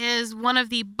guests is one of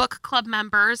the book club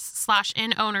members /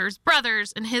 inn owner's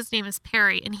brothers, and his name is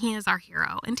Perry, and he is our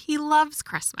hero, and he loves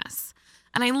Christmas.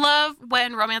 And I love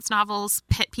when romance novels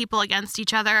pit people against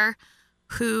each other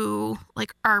who,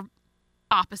 like, are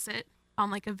opposite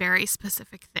on, like, a very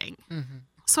specific thing. Mm-hmm.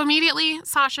 So immediately,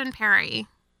 Sasha and Perry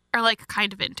are, like,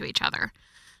 kind of into each other.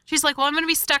 She's like, well, I'm going to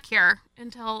be stuck here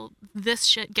until this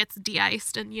shit gets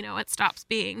de-iced and, it stops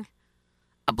being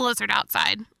a blizzard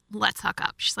outside. Let's hook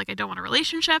up. She's like, I don't want a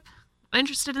relationship. I'm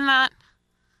interested in that.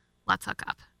 Let's hook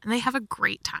up. And they have a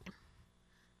great time.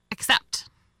 Except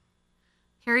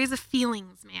Harry's a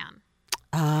feelings man.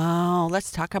 Oh,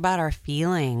 let's talk about our He's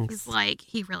feelings. like,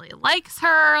 he really likes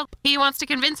her. He wants to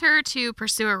convince her to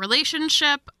pursue a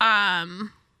relationship.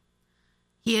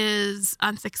 He is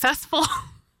unsuccessful.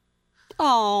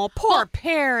 Oh, poor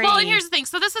Perry. Well, and here's the thing.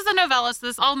 So this is a novella, so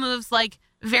this all moves like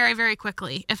very, very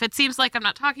quickly. If it seems like I'm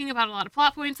not talking about a lot of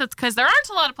plot points, that's because there aren't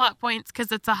a lot of plot points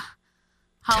because it's a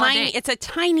holiday. It's a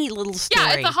tiny little story.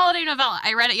 Yeah, it's a holiday novella.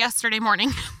 I read it yesterday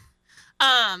morning.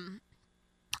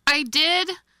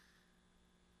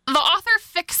 The author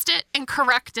fixed it and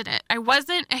corrected it. I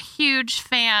wasn't a huge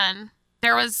fan.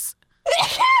 There was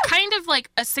kind of like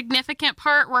a significant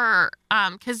part where,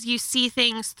 because you see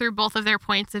things through both of their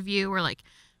points of view, where like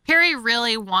Perry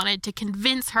really wanted to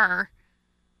convince her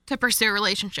to pursue a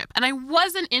relationship. And I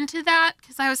wasn't into that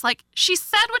because I was like, she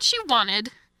said what she wanted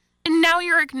and now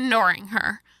you're ignoring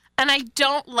her. And I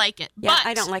don't like it. Yeah, but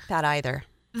I don't like that either.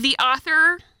 the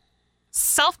author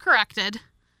self-corrected.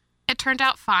 It turned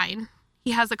out fine.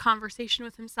 He has a conversation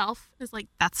with himself. Is like,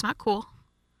 that's not cool.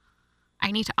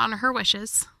 I need to honor her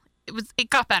wishes. It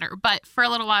got better, but for a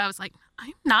little while I was like,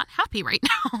 I'm not happy right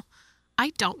now.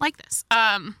 I don't like this.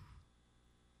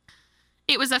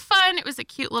 It was a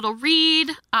cute little read.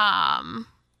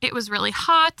 It was really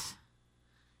hot.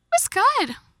 It was good.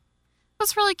 It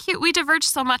was really cute. We diverged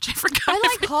so much I forgot. I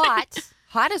like everything. hot.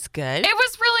 Hot is good. It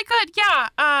was really good. Yeah.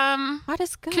 Hot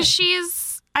is good.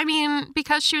 Because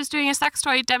because she was doing a sex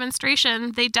toy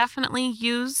demonstration, they definitely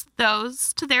used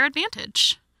those to their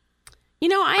advantage. You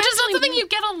know, I Which is not actually- something you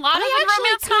get a lot of in I actually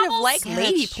romance kind novels. of like Yeah,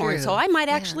 lady that's porn, true. so I might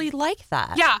Yeah. actually like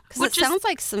that. Yeah, because it which is- sounds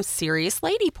like some serious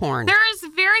lady porn. There is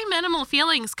very minimal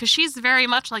feelings because she's very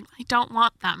much like, I don't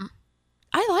want them.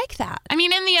 I like that. I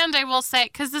mean, in the end, I will say,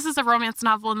 because this is a romance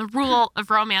novel, and the rule of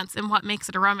romance and what makes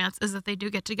it a romance is that they do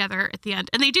get together at the end.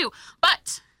 And they do.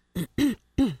 But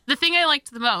the thing I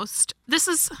liked the most,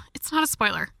 it's not a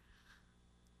spoiler.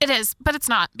 It is, but it's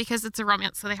not because it's a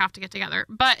romance, so they have to get together.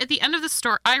 But at the end of the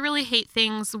story, I really hate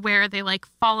things where they like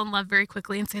fall in love very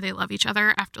quickly and say they love each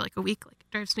other after like a week. Like,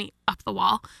 it drives me up the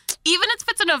wall. Even if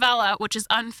it's a novella, which is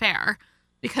unfair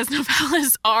because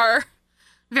novellas are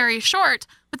very short,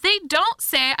 but they don't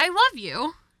say I love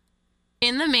you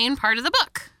in the main part of the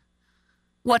book,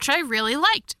 which I really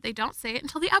liked. They don't say it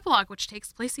until the epilogue, which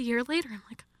takes place a year later. I'm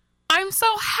like, I'm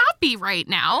so happy right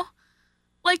now.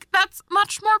 Like, that's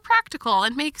much more practical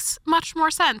and makes much more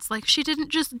sense. Like, she didn't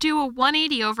just do a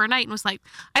 180 overnight and was like,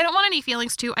 I don't want any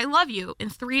feelings to I love you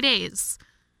in 3 days.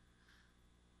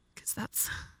 Because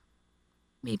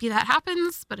maybe that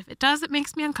happens, but if it does, it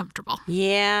makes me uncomfortable.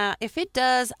 Yeah, if it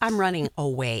does, I'm running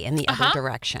away in the other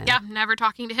direction. Yeah, never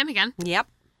talking to him again. Yep.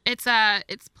 It's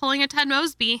pulling a Ted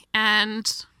Mosby, and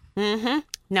Mm-hmm.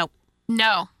 Nope.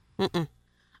 no. Mm-mm.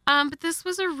 But this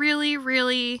was a really,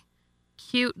 really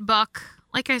cute book.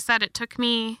 Like I said, it took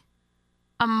me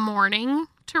a morning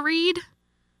to read,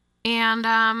 and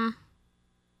it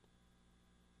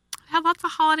had lots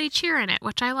of holiday cheer in it,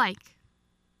 which I like.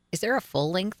 Is there a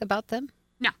full length about them?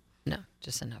 No. No,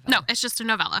 just a novella. No, it's just a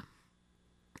novella.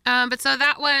 But so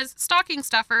that was Stocking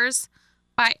Stuffers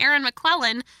by Erin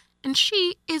McClellan, and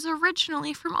she is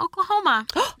originally from Oklahoma.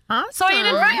 So I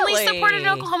inadvertently Really? supported an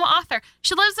Oklahoma author.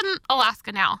 She lives in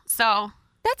Alaska now, so...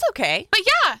 That's okay. But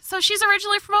yeah, so she's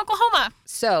originally from Oklahoma.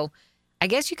 So I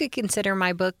guess you could consider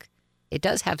my book, it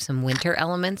does have some winter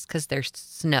elements because there's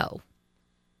snow.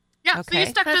 Yeah, so Okay. you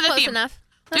stuck That's to the close theme. enough.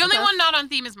 The only one not on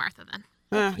theme is Martha,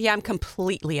 then. Yeah, I'm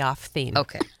completely off theme.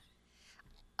 Okay.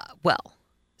 Well,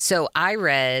 so I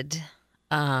read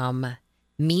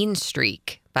Mean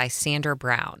Streak by Sandra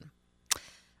Brown.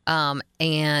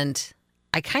 And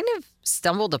I kind of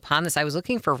stumbled upon this. I was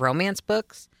looking for romance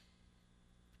books,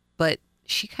 but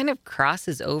she kind of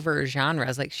crosses over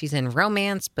genres. Like she's in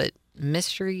romance, but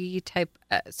mystery type.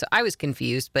 So I was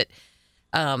confused, but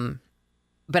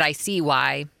I see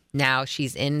why now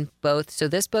she's in both. So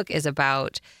this book is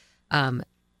about a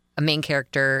main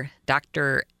character,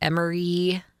 Dr.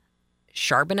 Emery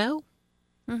Charbonneau.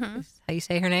 Is how you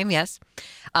say her name? Yes.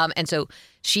 And so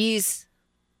she's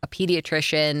a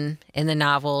pediatrician in the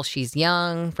novel. She's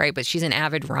young, right? But she's an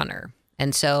avid runner.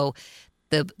 And so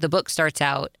the book starts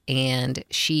out and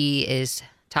she is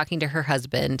talking to her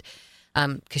husband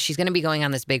because she's going to be going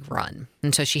on this big run.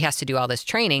 And so she has to do all this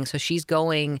training. So she's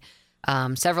going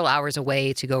several hours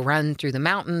away to go run through the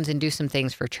mountains and do some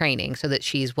things for training so that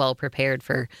she's well prepared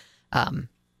for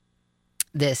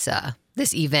this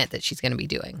event that she's going to be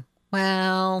doing.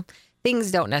 Well, things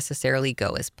don't necessarily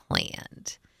go as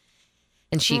planned.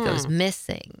 And she goes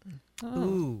missing.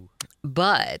 Ooh.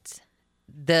 But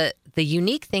the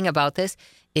unique thing about this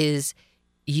is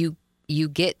you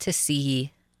get to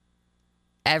see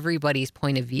everybody's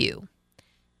point of view.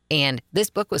 And this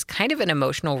book was kind of an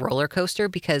emotional roller coaster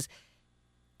because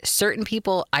certain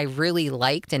people I really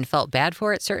liked and felt bad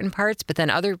for at certain parts, but then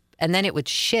and then it would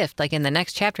shift like in the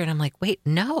next chapter. And I'm like, wait,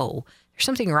 no, there's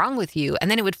something wrong with you. And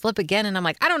then it would flip again. And I'm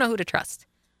like, I don't know who to trust.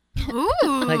 Ooh.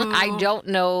 Like, I don't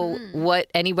know what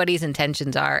anybody's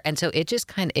intentions are. And so it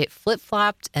just it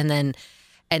flip-flopped. And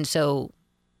so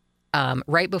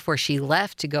right before she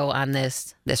left to go on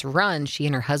this run, she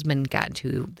and her husband got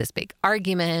into this big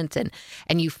argument.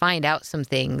 And you find out some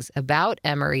things about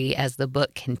Emery as the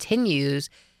book continues.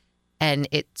 And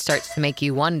it starts to make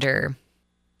you wonder,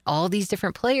 all these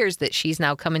different players that she's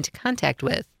now come into contact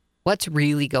with, what's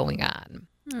really going on?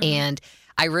 And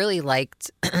I really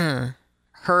liked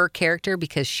her character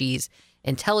because she's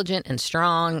intelligent and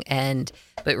strong,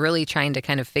 but really trying to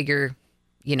kind of figure,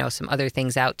 some other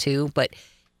things out too. But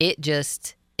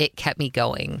it kept me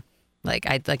going. Like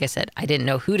I said, I didn't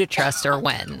know who to trust or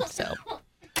when. So,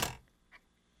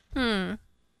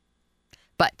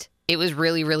 but it was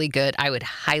really, really good. I would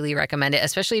highly recommend it,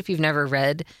 especially if you've never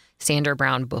read Sandra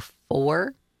Brown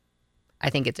before. I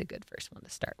think it's a good first one to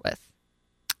start with.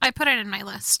 I put it in my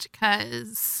list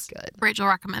because Rachel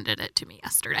recommended it to me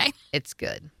yesterday. It's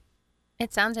good.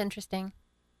 It sounds interesting.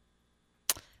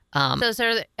 So is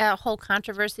there a whole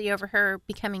controversy over her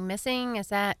becoming missing? Is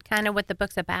that kind of what the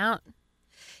book's about?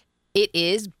 It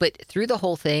is, but through the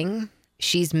whole thing,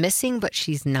 she's missing, but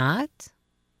she's not.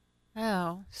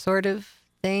 Oh. Sort of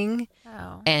thing.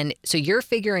 Oh. And so you're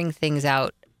figuring things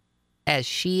out as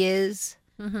she is,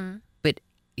 but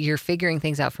you're figuring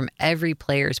things out from every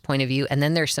player's point of view. And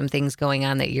then there's some things going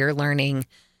on that you're learning,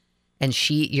 and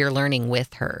you're learning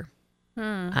with her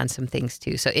on some things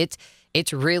too. So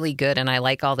it's really good, and I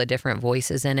like all the different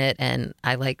voices in it, and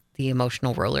I like the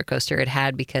emotional roller coaster it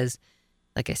had because,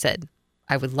 like I said,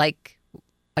 I would like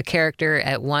a character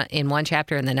in one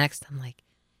chapter, and the next I'm like,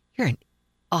 you're an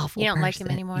awful. You don't like person.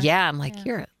 him anymore. Yeah, I'm like,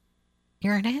 you're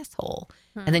an asshole,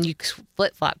 and then you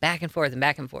flip flop back and forth and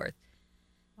back and forth.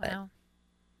 Wow,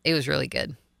 it was really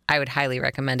good. I would highly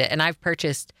recommend it, and I've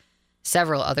purchased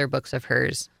several other books of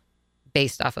hers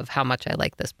based off of how much I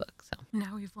like this book. So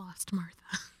now we've lost Martha.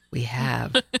 We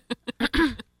have.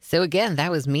 So again, that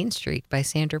was Mean Streak by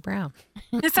Sandra Brown.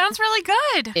 It sounds really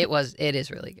good. It is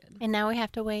really good. And now we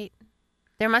have to wait.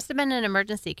 There must have been an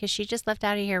emergency because she just left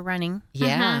out of here running.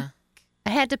 Yeah. I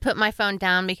had to put my phone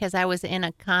down because I was in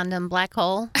a condom black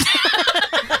hole.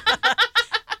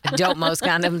 Don't most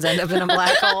condoms end up in a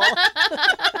black hole?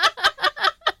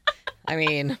 I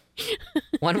mean,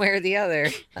 one way or the other.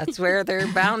 That's where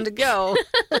they're bound to go.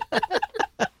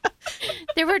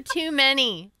 There were too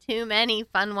many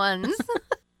fun ones.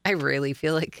 I really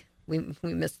feel like we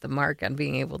missed the mark on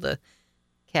being able to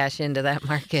cash into that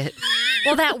market.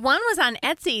 Well, that one was on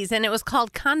Etsy's, and it was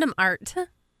called Condom Art.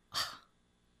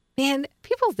 Man,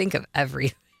 people think of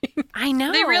everything. I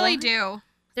know. They really do.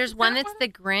 There's one that's the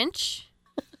Grinch.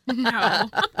 No.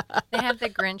 They have the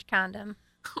Grinch condom.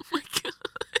 Oh, my God.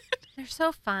 They're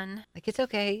so fun. Like, it's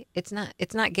okay. It's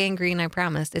not gangrene, I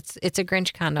promise. It's a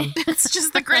Grinch condom. It's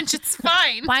just the Grinch. It's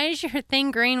fine. Why is your thing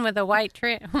green with a white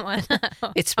one?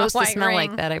 It's supposed to smell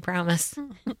like that, I promise.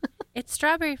 It's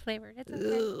strawberry flavored. It's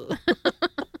okay.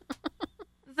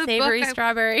 The Savory book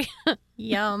strawberry.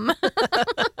 Yum.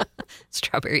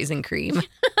 Strawberries and cream.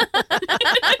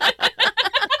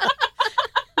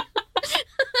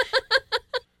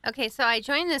 Okay, so I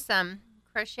joined this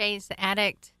Crochet's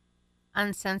Addict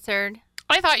Uncensored.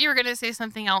 I thought you were going to say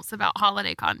something else about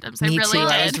holiday condoms. Me I really too.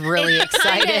 I was did. really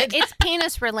excited. It's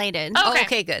penis related. Oh. Oh,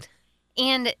 okay, good.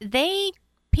 And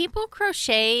people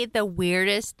crochet the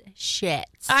weirdest shit.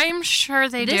 I'm sure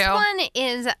they do. This one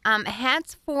is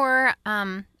hats for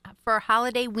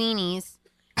holiday weenies,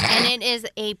 and it is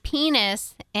a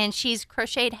penis, and she's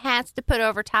crocheted hats to put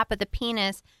over top of the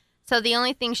penis, so the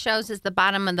only thing shows is the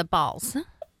bottom of the balls.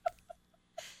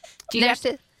 Do you have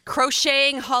to?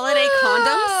 Crocheting holiday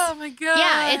condoms? Oh, my God.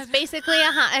 Yeah, it's basically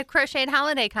a crocheted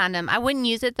holiday condom. I wouldn't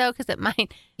use it though because it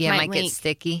might Might leak. get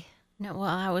sticky. No, well,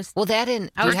 I was That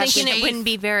didn't. I was you have to- thinking it wouldn't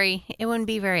be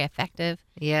very effective.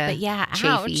 Yeah. But yeah,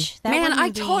 chafy. ouch. That Man, wouldn't I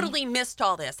be- totally missed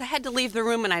all this. I had to leave the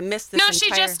room and I missed this No, she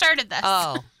entire- just started this.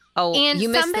 Oh, And you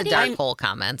missed the somebody- dark hole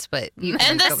comments, but you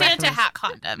And the go back Santa and- hat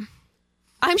condom.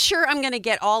 I'm sure I'm going to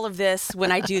get all of this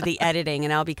when I do the editing,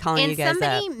 and I'll be calling And you guys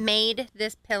somebody up. made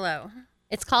this pillow.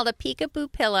 It's called a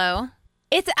peekaboo pillow.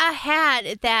 It's a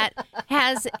hat that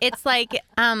has, it's like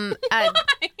a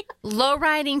low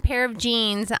riding pair of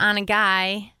jeans on a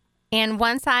guy. And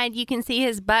one side you can see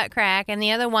his butt crack, and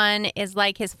the other one is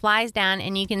like his flies down,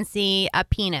 and you can see a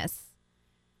penis.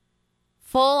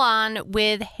 Full on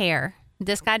with hair.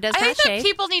 This guy does I not think that shave.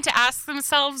 people need to ask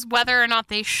themselves whether or not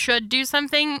they should do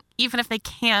something, even if they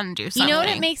can do something. You know what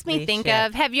it makes me We think should.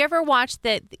 of? Have you ever watched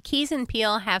the Keys and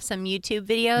Peele have some YouTube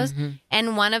videos,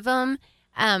 and one of them,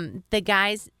 the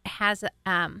guys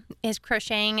is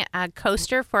crocheting a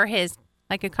coaster for his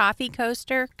like a coffee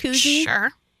coaster koozie,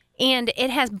 Sure. and it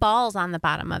has balls on the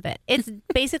bottom of it. It's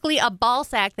basically a ball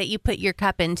sack that you put your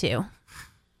cup into.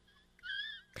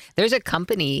 There's a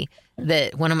company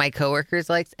that one of my coworkers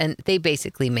likes, and they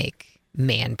basically make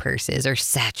man purses or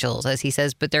satchels, as he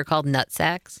says, but they're called nut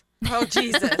sacks. Oh,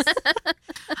 Jesus.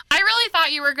 I really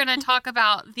thought you were going to talk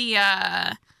about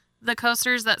the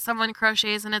coasters that someone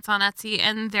crochets and it's on Etsy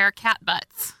and they're cat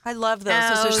butts. I love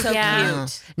those. Those are so yeah.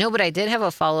 cute. No, but I did have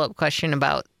a follow-up question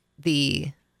about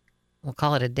we'll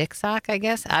call it a dick sock, I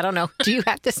guess. I don't know. Do you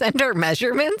have to send her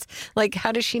measurements? Like,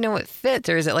 how does she know it fits?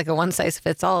 Or is it like a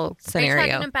one-size-fits-all Are you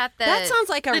scenario? talking about the? That sounds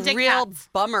like a the dick real hats.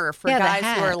 bummer for Yeah, the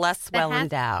guys who are hat. less the well hat?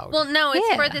 endowed. Well, no,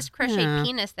 it's for Yeah. this crochet Yeah.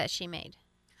 penis that she made.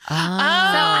 Oh. So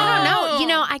I don't know. You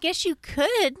know, I guess you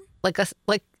could. Like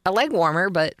a leg warmer,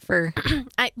 but for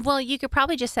You could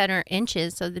probably just set her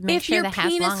inches so that make if sure your the hat's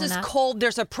penis long is enough. cold,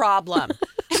 there's a problem.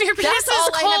 If your penis That's is all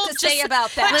I have cold, to say just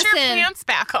about that. Put your Listen. pants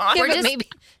back on. yeah, We're but just-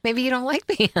 maybe you don't like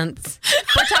pants.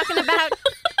 We're talking about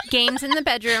games in the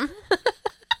bedroom.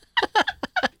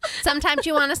 Sometimes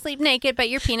you want to sleep naked, but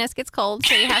your penis gets cold,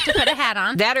 so you have to put a hat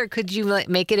on. That, or could you like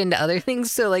make it into other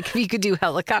things? So like if you could do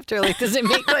helicopter, like does it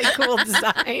make like cool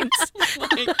designs?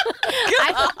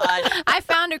 I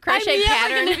found a crochet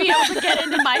pattern. going to be able to get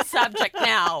into my subject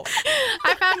now.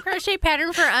 I found a crochet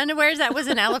pattern for underwears that was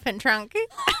an elephant trunk.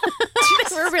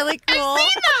 They were really cool.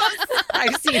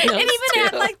 I've seen those It even too.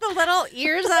 had like the little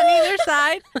ears on either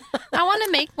side. I want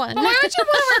to make one. Why would you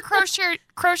want to wear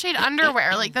crocheted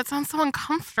underwear? Like, that sounds so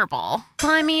uncomfortable.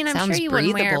 Well, I mean, I'm Sounds sure you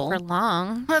wouldn't wear it breathable. for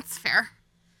long. That's fair.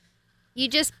 You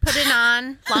just put it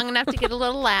on long enough to get a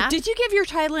little laugh. Did you give your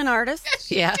title an artist?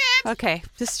 Yeah. Okay,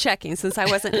 just checking since I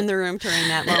wasn't in the room during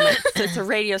that moment. Since the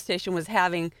radio station was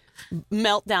having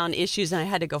meltdown issues and I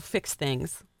had to go fix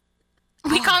things.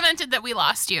 We commented that we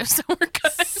lost you, so we're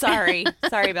good. Sorry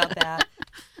about that.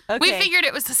 Okay. We figured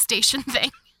it was a station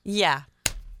thing. Yeah.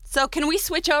 So can we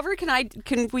switch over?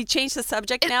 Can we change the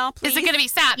subject now, please? Is it going to be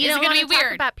sad? You Is it don't going to be wanna talk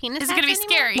weird? about penis Is it going to be hats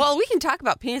anymore? scary? Well, we can talk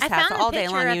about penis I hats found a all day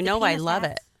picture long. of You the know I penis love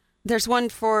hats. it. There's one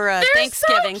for They're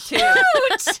Thanksgiving so too. cute.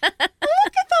 Look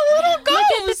at the little ghost.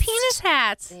 Look at the penis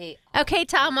hats. Okay,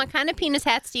 Tom, what kind of penis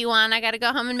hats do you want? I got to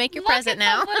go home and make your present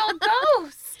now. Look at the little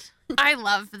ghost. I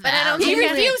love that. But I don't He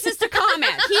think refuses to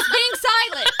comment. He's being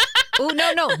silent. Oh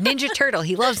no, Ninja Turtle.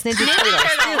 He loves Ninja Turtle.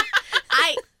 Turtle.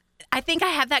 I think I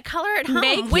have that color at home.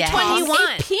 Make Which one do you Tom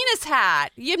want? a penis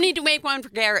hat. You need to make one for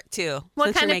Garrett too.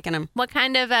 Since you're making him. What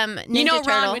kind of Ninja You know Ron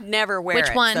Turtle? would never wear Which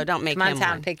it, one? so don't make Come on, him Tom,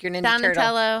 one. pick your Ninja Turtle.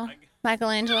 Donatello,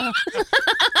 Michelangelo.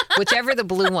 Whichever the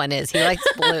blue one is. He likes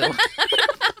blue.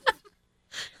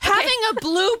 Having a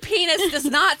blue penis does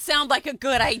not sound like a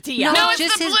good idea. No, it's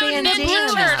just the his blue bandana. Ninja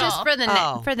Blue Turtle. is just for the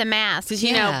Oh. for the mask. Did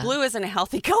you know Yeah. blue isn't a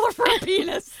healthy color for a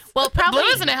penis? Well, probably Blue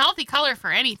isn't a healthy color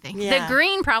for anything. the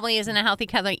green probably isn't a healthy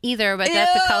color either, but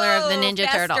that's the color of the Ninja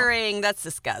Turtle. Festering. That's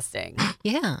disgusting.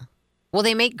 Yeah. Well,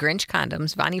 they make Grinch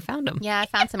condoms. Bonnie found them. Yeah, I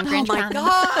found some Oh Grinch my condoms.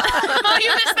 god. Oh,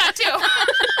 you missed that too.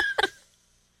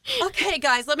 Okay,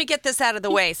 guys, let me get this out of the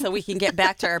way so we can get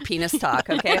back to our penis talk.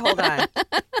 Okay, hold on.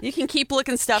 You can keep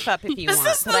looking stuff up if you This want,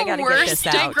 is but I the got to get worst this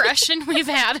out. digression we've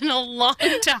had in a long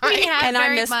time. Yeah, And I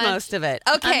very missed much. most of it.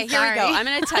 Okay, I'm here we go. sorry. I'm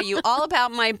going to tell you all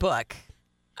about my book.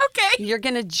 Okay. You're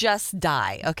going to just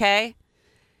die, okay?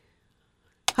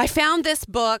 I found this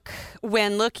book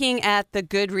when looking at the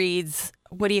Goodreads,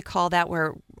 what do you call that,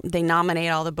 where they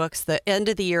nominate all the books, the end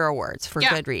of the year awards for Yeah.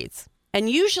 Goodreads. And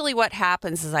usually what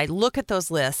happens is I look at those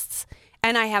lists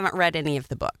and I haven't read any of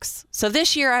the books. So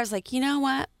this year I was like, you know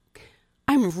what?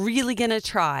 I'm really going to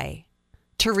try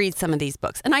to read some of these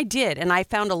books. And I did. And I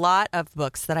found a lot of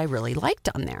books that I really liked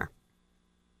on there.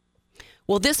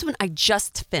 Well, this one I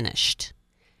just finished.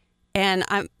 And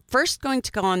I'm first going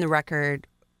to go on the record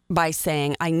by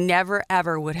saying I never,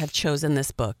 ever would have chosen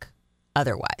this book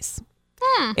otherwise.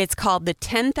 It's called The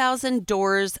 10,000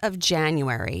 Doors of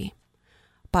January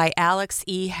by Alex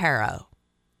E. Harrow.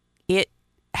 It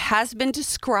has been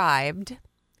described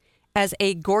as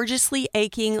a gorgeously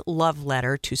aching love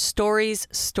letter to stories,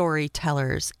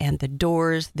 storytellers, and the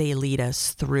doors they lead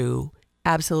us through.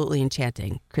 Absolutely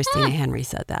enchanting. Christina Henry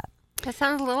said that. That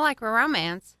sounds a little like a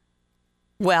romance.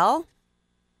 Well,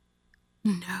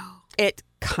 No. it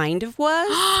kind of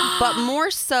was, but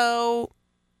more so,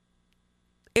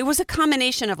 it was a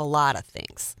combination of a lot of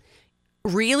things.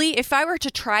 Really, if I were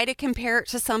to try to compare it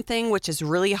to something, which is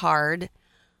really hard,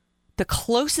 The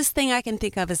closest thing I can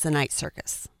think of is The Night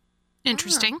Circus.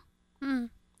 Interesting. Hmm.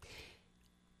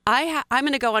 I'm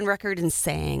going to go on record in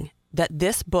saying that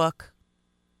this book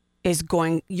is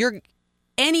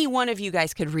any one of you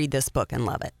guys could read this book and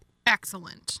love it.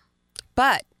 Excellent.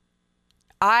 But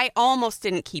I almost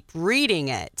didn't keep reading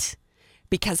it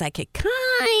because I could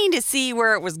kind of see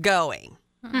where it was going.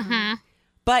 Mm-hmm.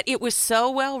 But it was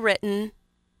so well written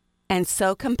and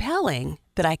so compelling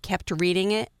that I kept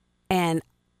reading it. And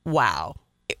wow,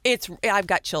 I've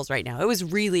got chills right now. It was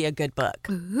really a good book.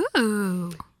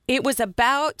 Ooh. It was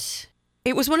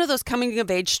one of those coming of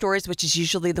age stories, which is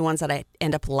usually the ones that I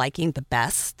end up liking the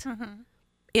best. Mm-hmm.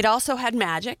 It also had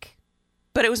magic,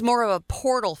 but it was more of a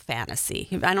portal fantasy.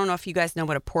 I don't know if you guys know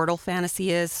what a portal fantasy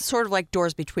is. Sort of like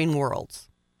Doors Between Worlds.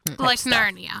 Like stuff.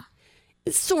 Narnia.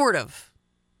 Sort of.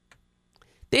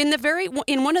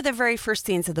 In one of the very first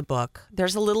scenes of the book,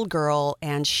 there's a little girl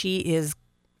and she is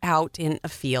out in a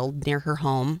field near her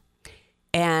home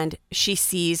and she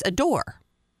sees a door.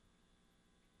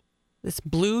 This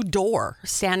blue door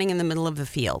standing in the middle of the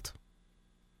field.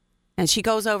 And she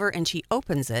goes over and she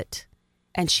opens it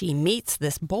and she meets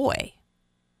this boy.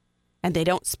 And they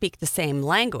don't speak the same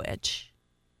language,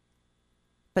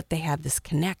 but they have this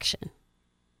connection.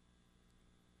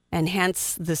 And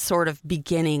hence the sort of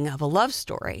beginning of a love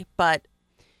story. But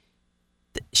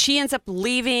she ends up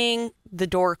leaving, the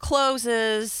door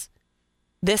closes.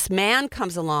 This man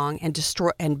comes along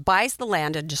and buys the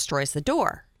land and destroys the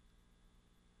door.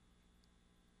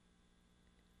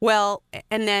 Well,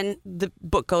 and then the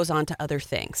book goes on to other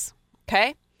things.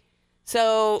 Okay?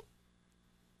 So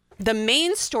the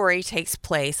main story takes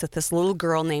place with this little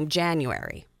girl named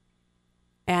January.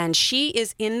 And she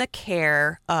is in the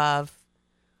care of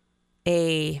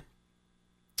a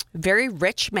very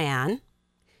rich man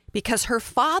because her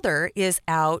father is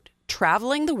out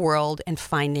traveling the world and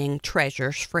finding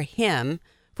treasures for him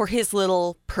for his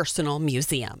little personal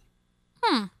museum.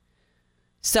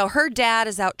 So her dad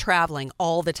is out traveling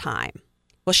all the time.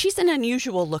 Well, she's an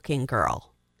unusual looking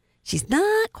girl. She's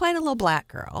not quite a little black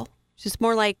girl. She's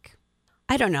more like,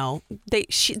 I don't know. They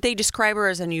describe her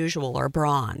as unusual or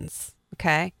bronze.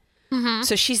 Okay. Mm-hmm.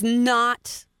 So she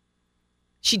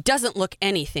doesn't look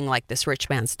anything like this rich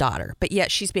man's daughter, but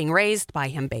yet she's being raised by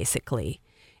him basically.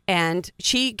 And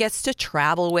she gets to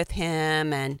travel with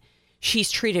him and she's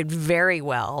treated very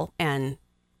well and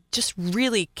just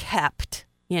really kept,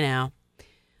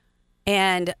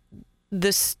 And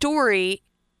the story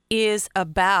is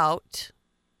about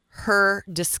her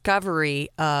discovery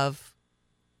of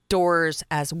doors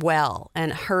as well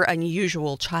and her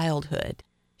unusual childhood.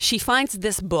 She finds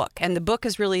this book, and the book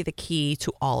is really the key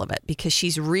to all of it because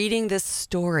she's reading this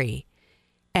story.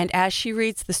 And as she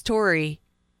reads the story,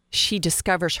 she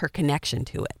discovers her connection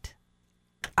to it.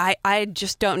 I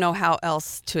just don't know how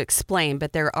else to explain,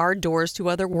 but there are doors to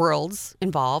other worlds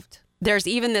involved. There's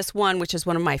even this one, which is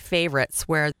one of my favorites,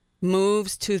 where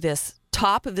moves to this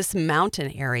top of this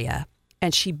mountain area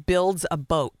and she builds a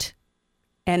boat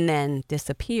and then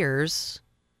disappears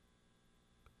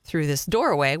through this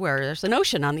doorway where there's an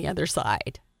ocean on the other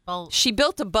side. Well, She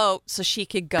built a boat so she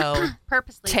could go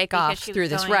purposely take because off she was through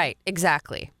this. going- Right,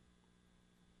 exactly.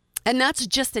 And that's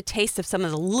just a taste of some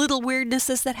of the little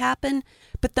weirdnesses that happen.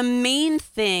 But the main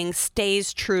thing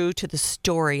stays true to the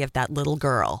story of that little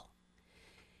girl.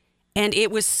 And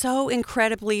it was so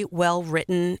incredibly well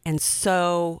written and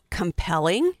so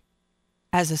compelling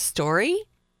as a story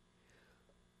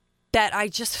that I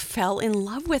just fell in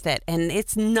love with it. And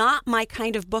it's not my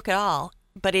kind of book at all,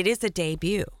 but it is a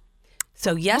debut.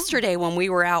 So yesterday when we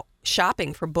were out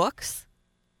shopping for books,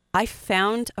 I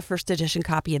found a first edition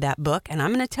copy of that book. And I'm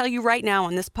going to tell you right now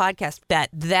on this podcast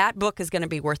that book is going to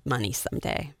be worth money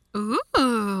someday.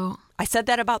 Ooh. I said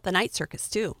that about The Night Circus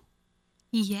too.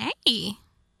 Yay.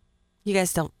 You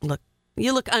guys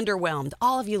you look underwhelmed.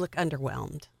 All of you look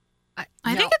underwhelmed.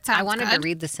 I think it sounds I wanted good. to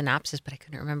read the synopsis, but I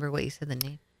couldn't remember what you said the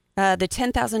name. The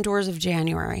 10,000 Doors of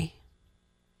January.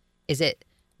 Is it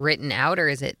written out or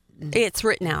is it? It's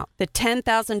written out. The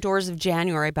 10,000 Doors of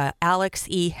January by Alex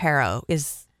E. Harrow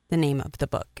is the name of the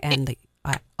book and the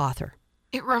author.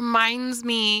 It reminds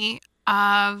me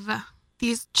of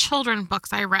these children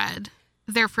books I read.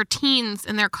 They're for teens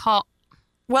and they're called,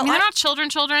 Well, they're not children.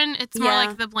 It's more Yeah.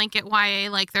 like the blanket YA.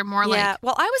 Like they're more yeah. like,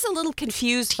 Well, I was a little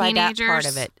confused by that part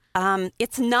of teenagers. it.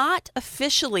 It's not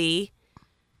officially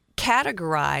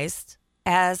categorized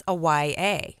as a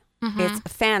YA. It's a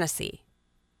fantasy.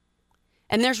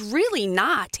 And there's really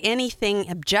not anything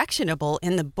objectionable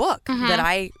in the book that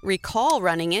I recall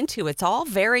running into. It's all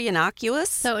very innocuous.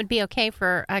 So it would be okay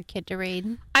for a kid to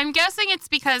read. I'm guessing it's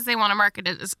because they want to market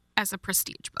it as a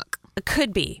prestige book. It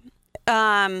could be.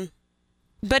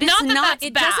 But it's Not that not. that's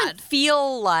It bad. doesn't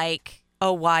feel like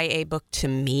a YA book to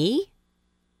me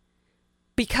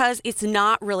because it's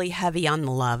not really heavy on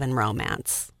the love and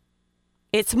romance.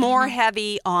 It's more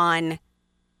heavy on.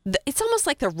 It's almost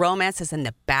like the romance is in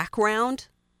the background.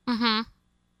 Mm-hmm.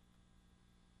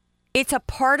 It's a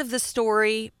part of the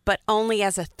story, but only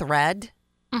as a thread,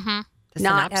 Mm-hmm. The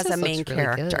not as synopsis a main looks really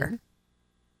character.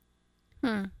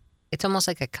 good. It's almost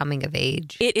like a coming of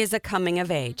age. It is a coming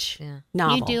of age Yeah.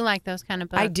 novel. You do like those kind of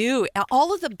books. I do.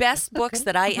 All of the best books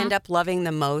that I end up loving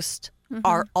the most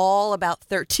are all about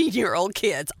 13-year-old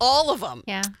kids. All of them.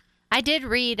 Yeah. I did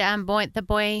read The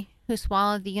Boy Who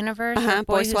Swallowed the Universe. or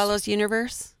Boy Who Swallows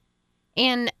Universe.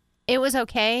 And it was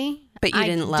okay. But you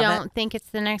didn't love it? I don't think it's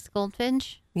the next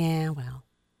Goldfinch. Yeah, well.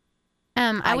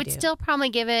 I would do. still probably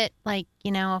give it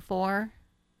a 4.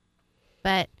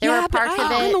 But there were but parts of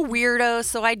I'm it. a weirdo,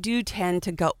 so I do tend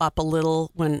to go up a little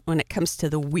when it comes to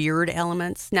the weird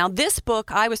elements. Now, this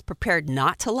book I was prepared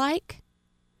not to like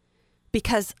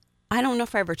because I don't know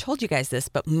if I ever told you guys this,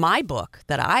 but my book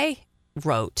that I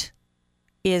wrote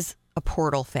is a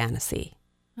portal fantasy.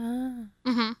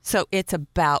 Mm-hmm. So it's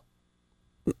about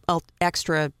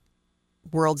extra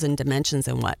worlds and dimensions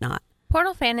and whatnot.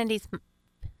 Portal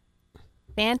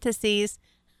fantasies,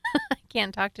 I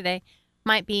can't talk today,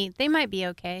 might be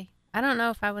okay. I don't know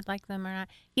if I would like them or not.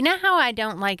 You know how I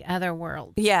don't like other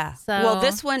worlds? Yeah. So- Well,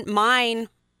 this one, mine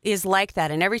is like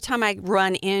that. And every time I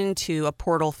run into a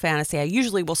portal fantasy, I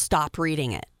usually will stop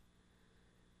reading it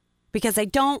because I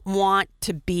don't want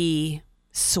to be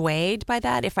swayed by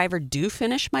that if I ever do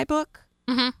finish my book.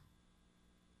 Mm-hmm.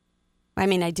 I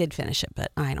mean, I did finish it,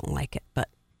 but I don't like it. But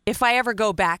if I ever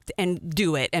go back and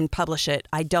do it and publish it,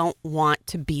 I don't want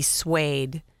to be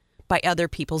swayed by other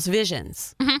people's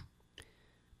visions. Mm-hmm.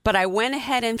 But I went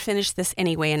ahead and finished this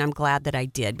anyway, and I'm glad that I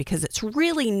did because it's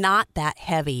really not that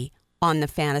heavy on the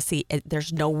fantasy.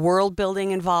 There's no world building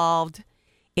involved.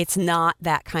 It's not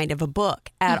that kind of a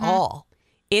book at all.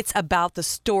 It's about the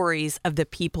stories of the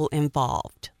people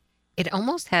involved. It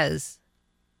almost has,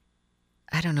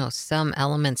 I don't know, some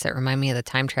elements that remind me of The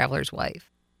Time Traveler's Wife.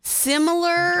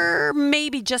 Similar,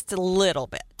 maybe just a little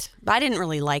bit. I didn't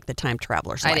really like The Time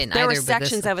Traveler's Wife. I didn't There were either, but this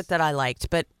sections of is- it that I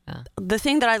liked, but Yeah. the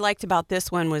thing that I liked about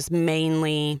this one was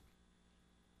mainly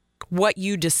what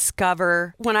you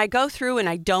discover. When I go through and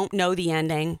I don't know the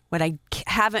ending, when I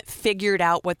haven't figured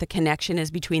out what the connection is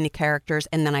between the characters,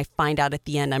 and then I find out at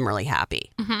the end, I'm really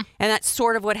happy. And that's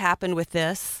sort of what happened with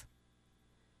this.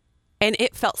 And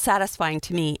it felt satisfying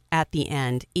to me at the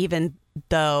end, even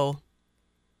though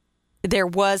there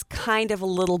was kind of a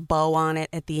little bow on it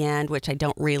at the end, which I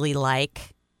don't really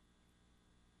like.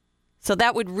 So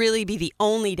that would really be the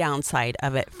only downside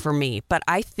of it for me. But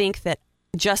I think that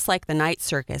just like The Night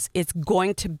Circus, it's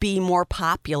going to be more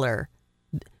popular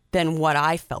than what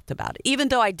I felt about it. Even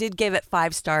though I did give it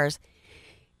 5 stars,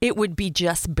 it would be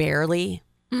just barely.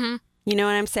 Mm-hmm. You know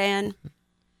what I'm saying?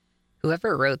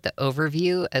 Whoever wrote the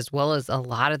overview, as well as a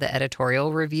lot of the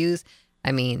editorial reviews,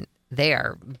 I mean, they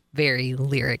are very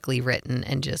lyrically written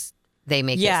and just, they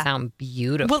make Yeah. it sound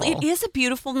beautiful. Well, it is a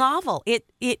beautiful novel.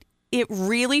 It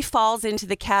really falls into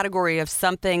the category of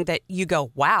something that you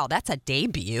go, wow, that's a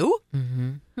debut.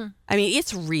 Mm-hmm. I mean,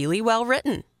 it's really well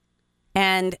written.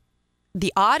 And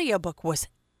the audiobook was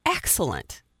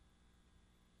excellent.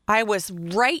 I was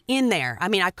right in there. I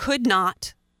mean, I could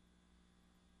not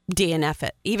DNF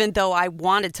it, even though I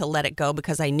wanted to let it go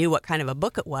because I knew what kind of a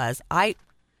book it was. I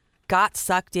got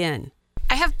sucked in.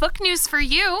 I have book news for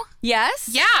you. Yes?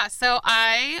 Yeah, so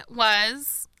I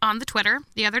was on the Twitter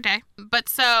the other day. But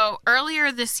so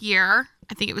earlier this year,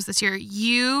 I think it was this year,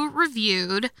 you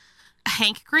reviewed a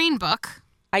Hank Green book,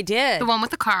 I did. the one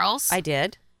with the Carls. I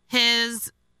did.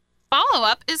 His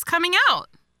follow-up is coming out.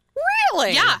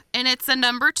 Really? Yeah, and it's a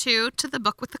number 2 to the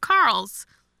book with the Carls,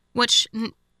 which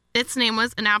its name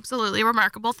was An Absolutely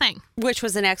Remarkable Thing. Which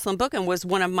was an excellent book and was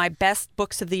one of my best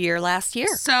books of the year last year.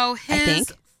 So his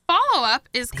think. follow-up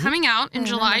is coming out in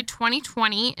July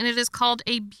 2020, and it is called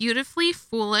A Beautifully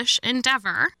Foolish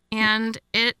Endeavor, and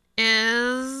it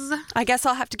is I guess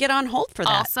I'll have to get on hold for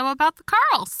that. also about the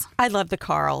Carls. I love the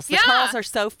Carls. The Yeah. Carls are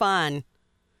so fun.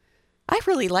 I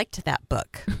really liked that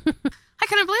book. I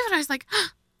couldn't believe it. I was like,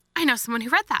 I know someone who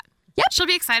read that. Yep. She'll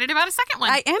be excited about a second one.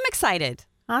 I am excited.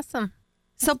 Awesome.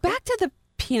 So back to the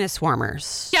penis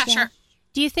warmers. yeah, sure.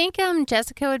 Do you think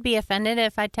Jessica would be offended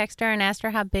if I text her and asked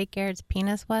her how big Garrett's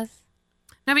penis was?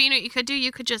 No, but you know what you could do?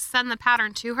 You could just send the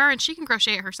pattern to her, and she can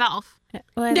crochet it herself.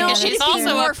 Well, No, yeah, she's it'd that's be also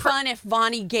true. more a fun if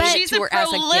Vonnie gave it She's to a her as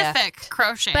a gift. prolific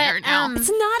crocheter But, now. It's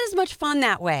not as much fun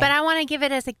that way. But I want to give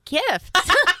it as a gift.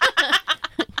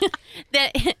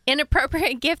 The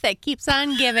inappropriate gift that keeps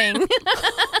on giving.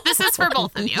 This is for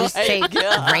both of you. Just take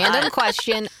random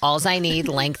question. Alls I need,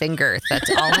 length and girth. That's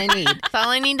all I need. That's all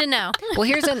I need to know. Well,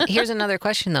 here's another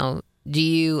question though. Do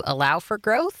you allow for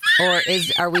growth, or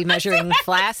are we measuring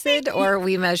flaccid, or are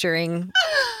we measuring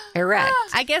erect?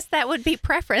 I guess that would be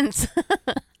preference.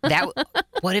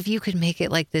 What if you could make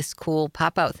it like this cool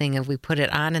pop-out thing if we put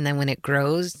it on and then when it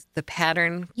grows, the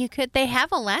pattern? You could. They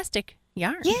have elastic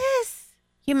yarn. Yes.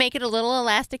 You make it a little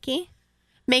elasticy.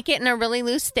 Make it in a really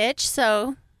loose stitch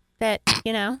so that,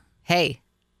 Hey,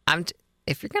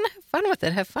 if you're going to have fun with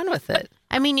it, have fun with it.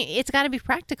 I mean, it's got to be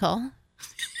practical.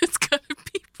 It's gonna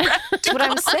be practical. That's what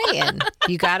I'm saying.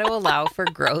 You got to allow for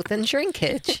growth and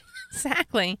shrinkage.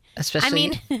 Exactly. Especially, I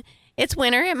mean, it's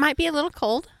winter. It might be a little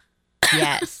cold.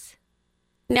 yes.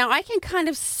 Now, I can kind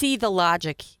of see the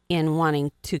logic in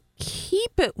wanting to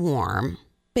keep it warm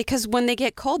because when they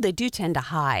get cold, they do tend to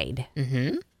hide.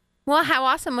 Mm-hmm. Well, how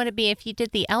awesome would it be if you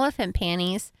did the elephant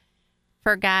panties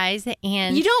for guys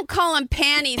and... You don't call them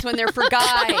panties when they're for guys.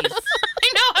 I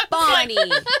know. Bonnie.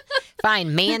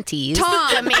 Fine, manties.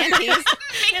 Tom. the manties.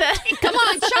 Come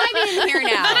on, chime in here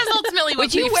now. That is ultimately what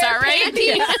Would you beefs wear are, right?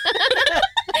 panties?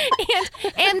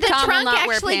 and the Tom will trunk not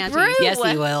wear actually panties. grew. Yes,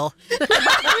 he will. And on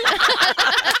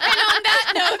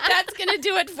that note, that's going to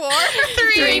do it for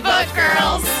Three Book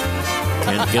Girls.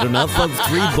 Can't get enough of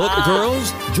Three Book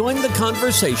Girls? Join the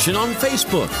conversation on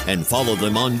Facebook and follow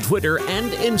them on Twitter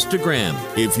and Instagram.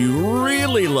 If you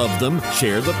really love them,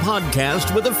 share the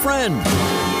podcast with a friend.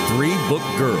 Three Book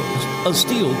Girls, a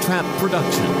Steel Trap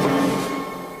production.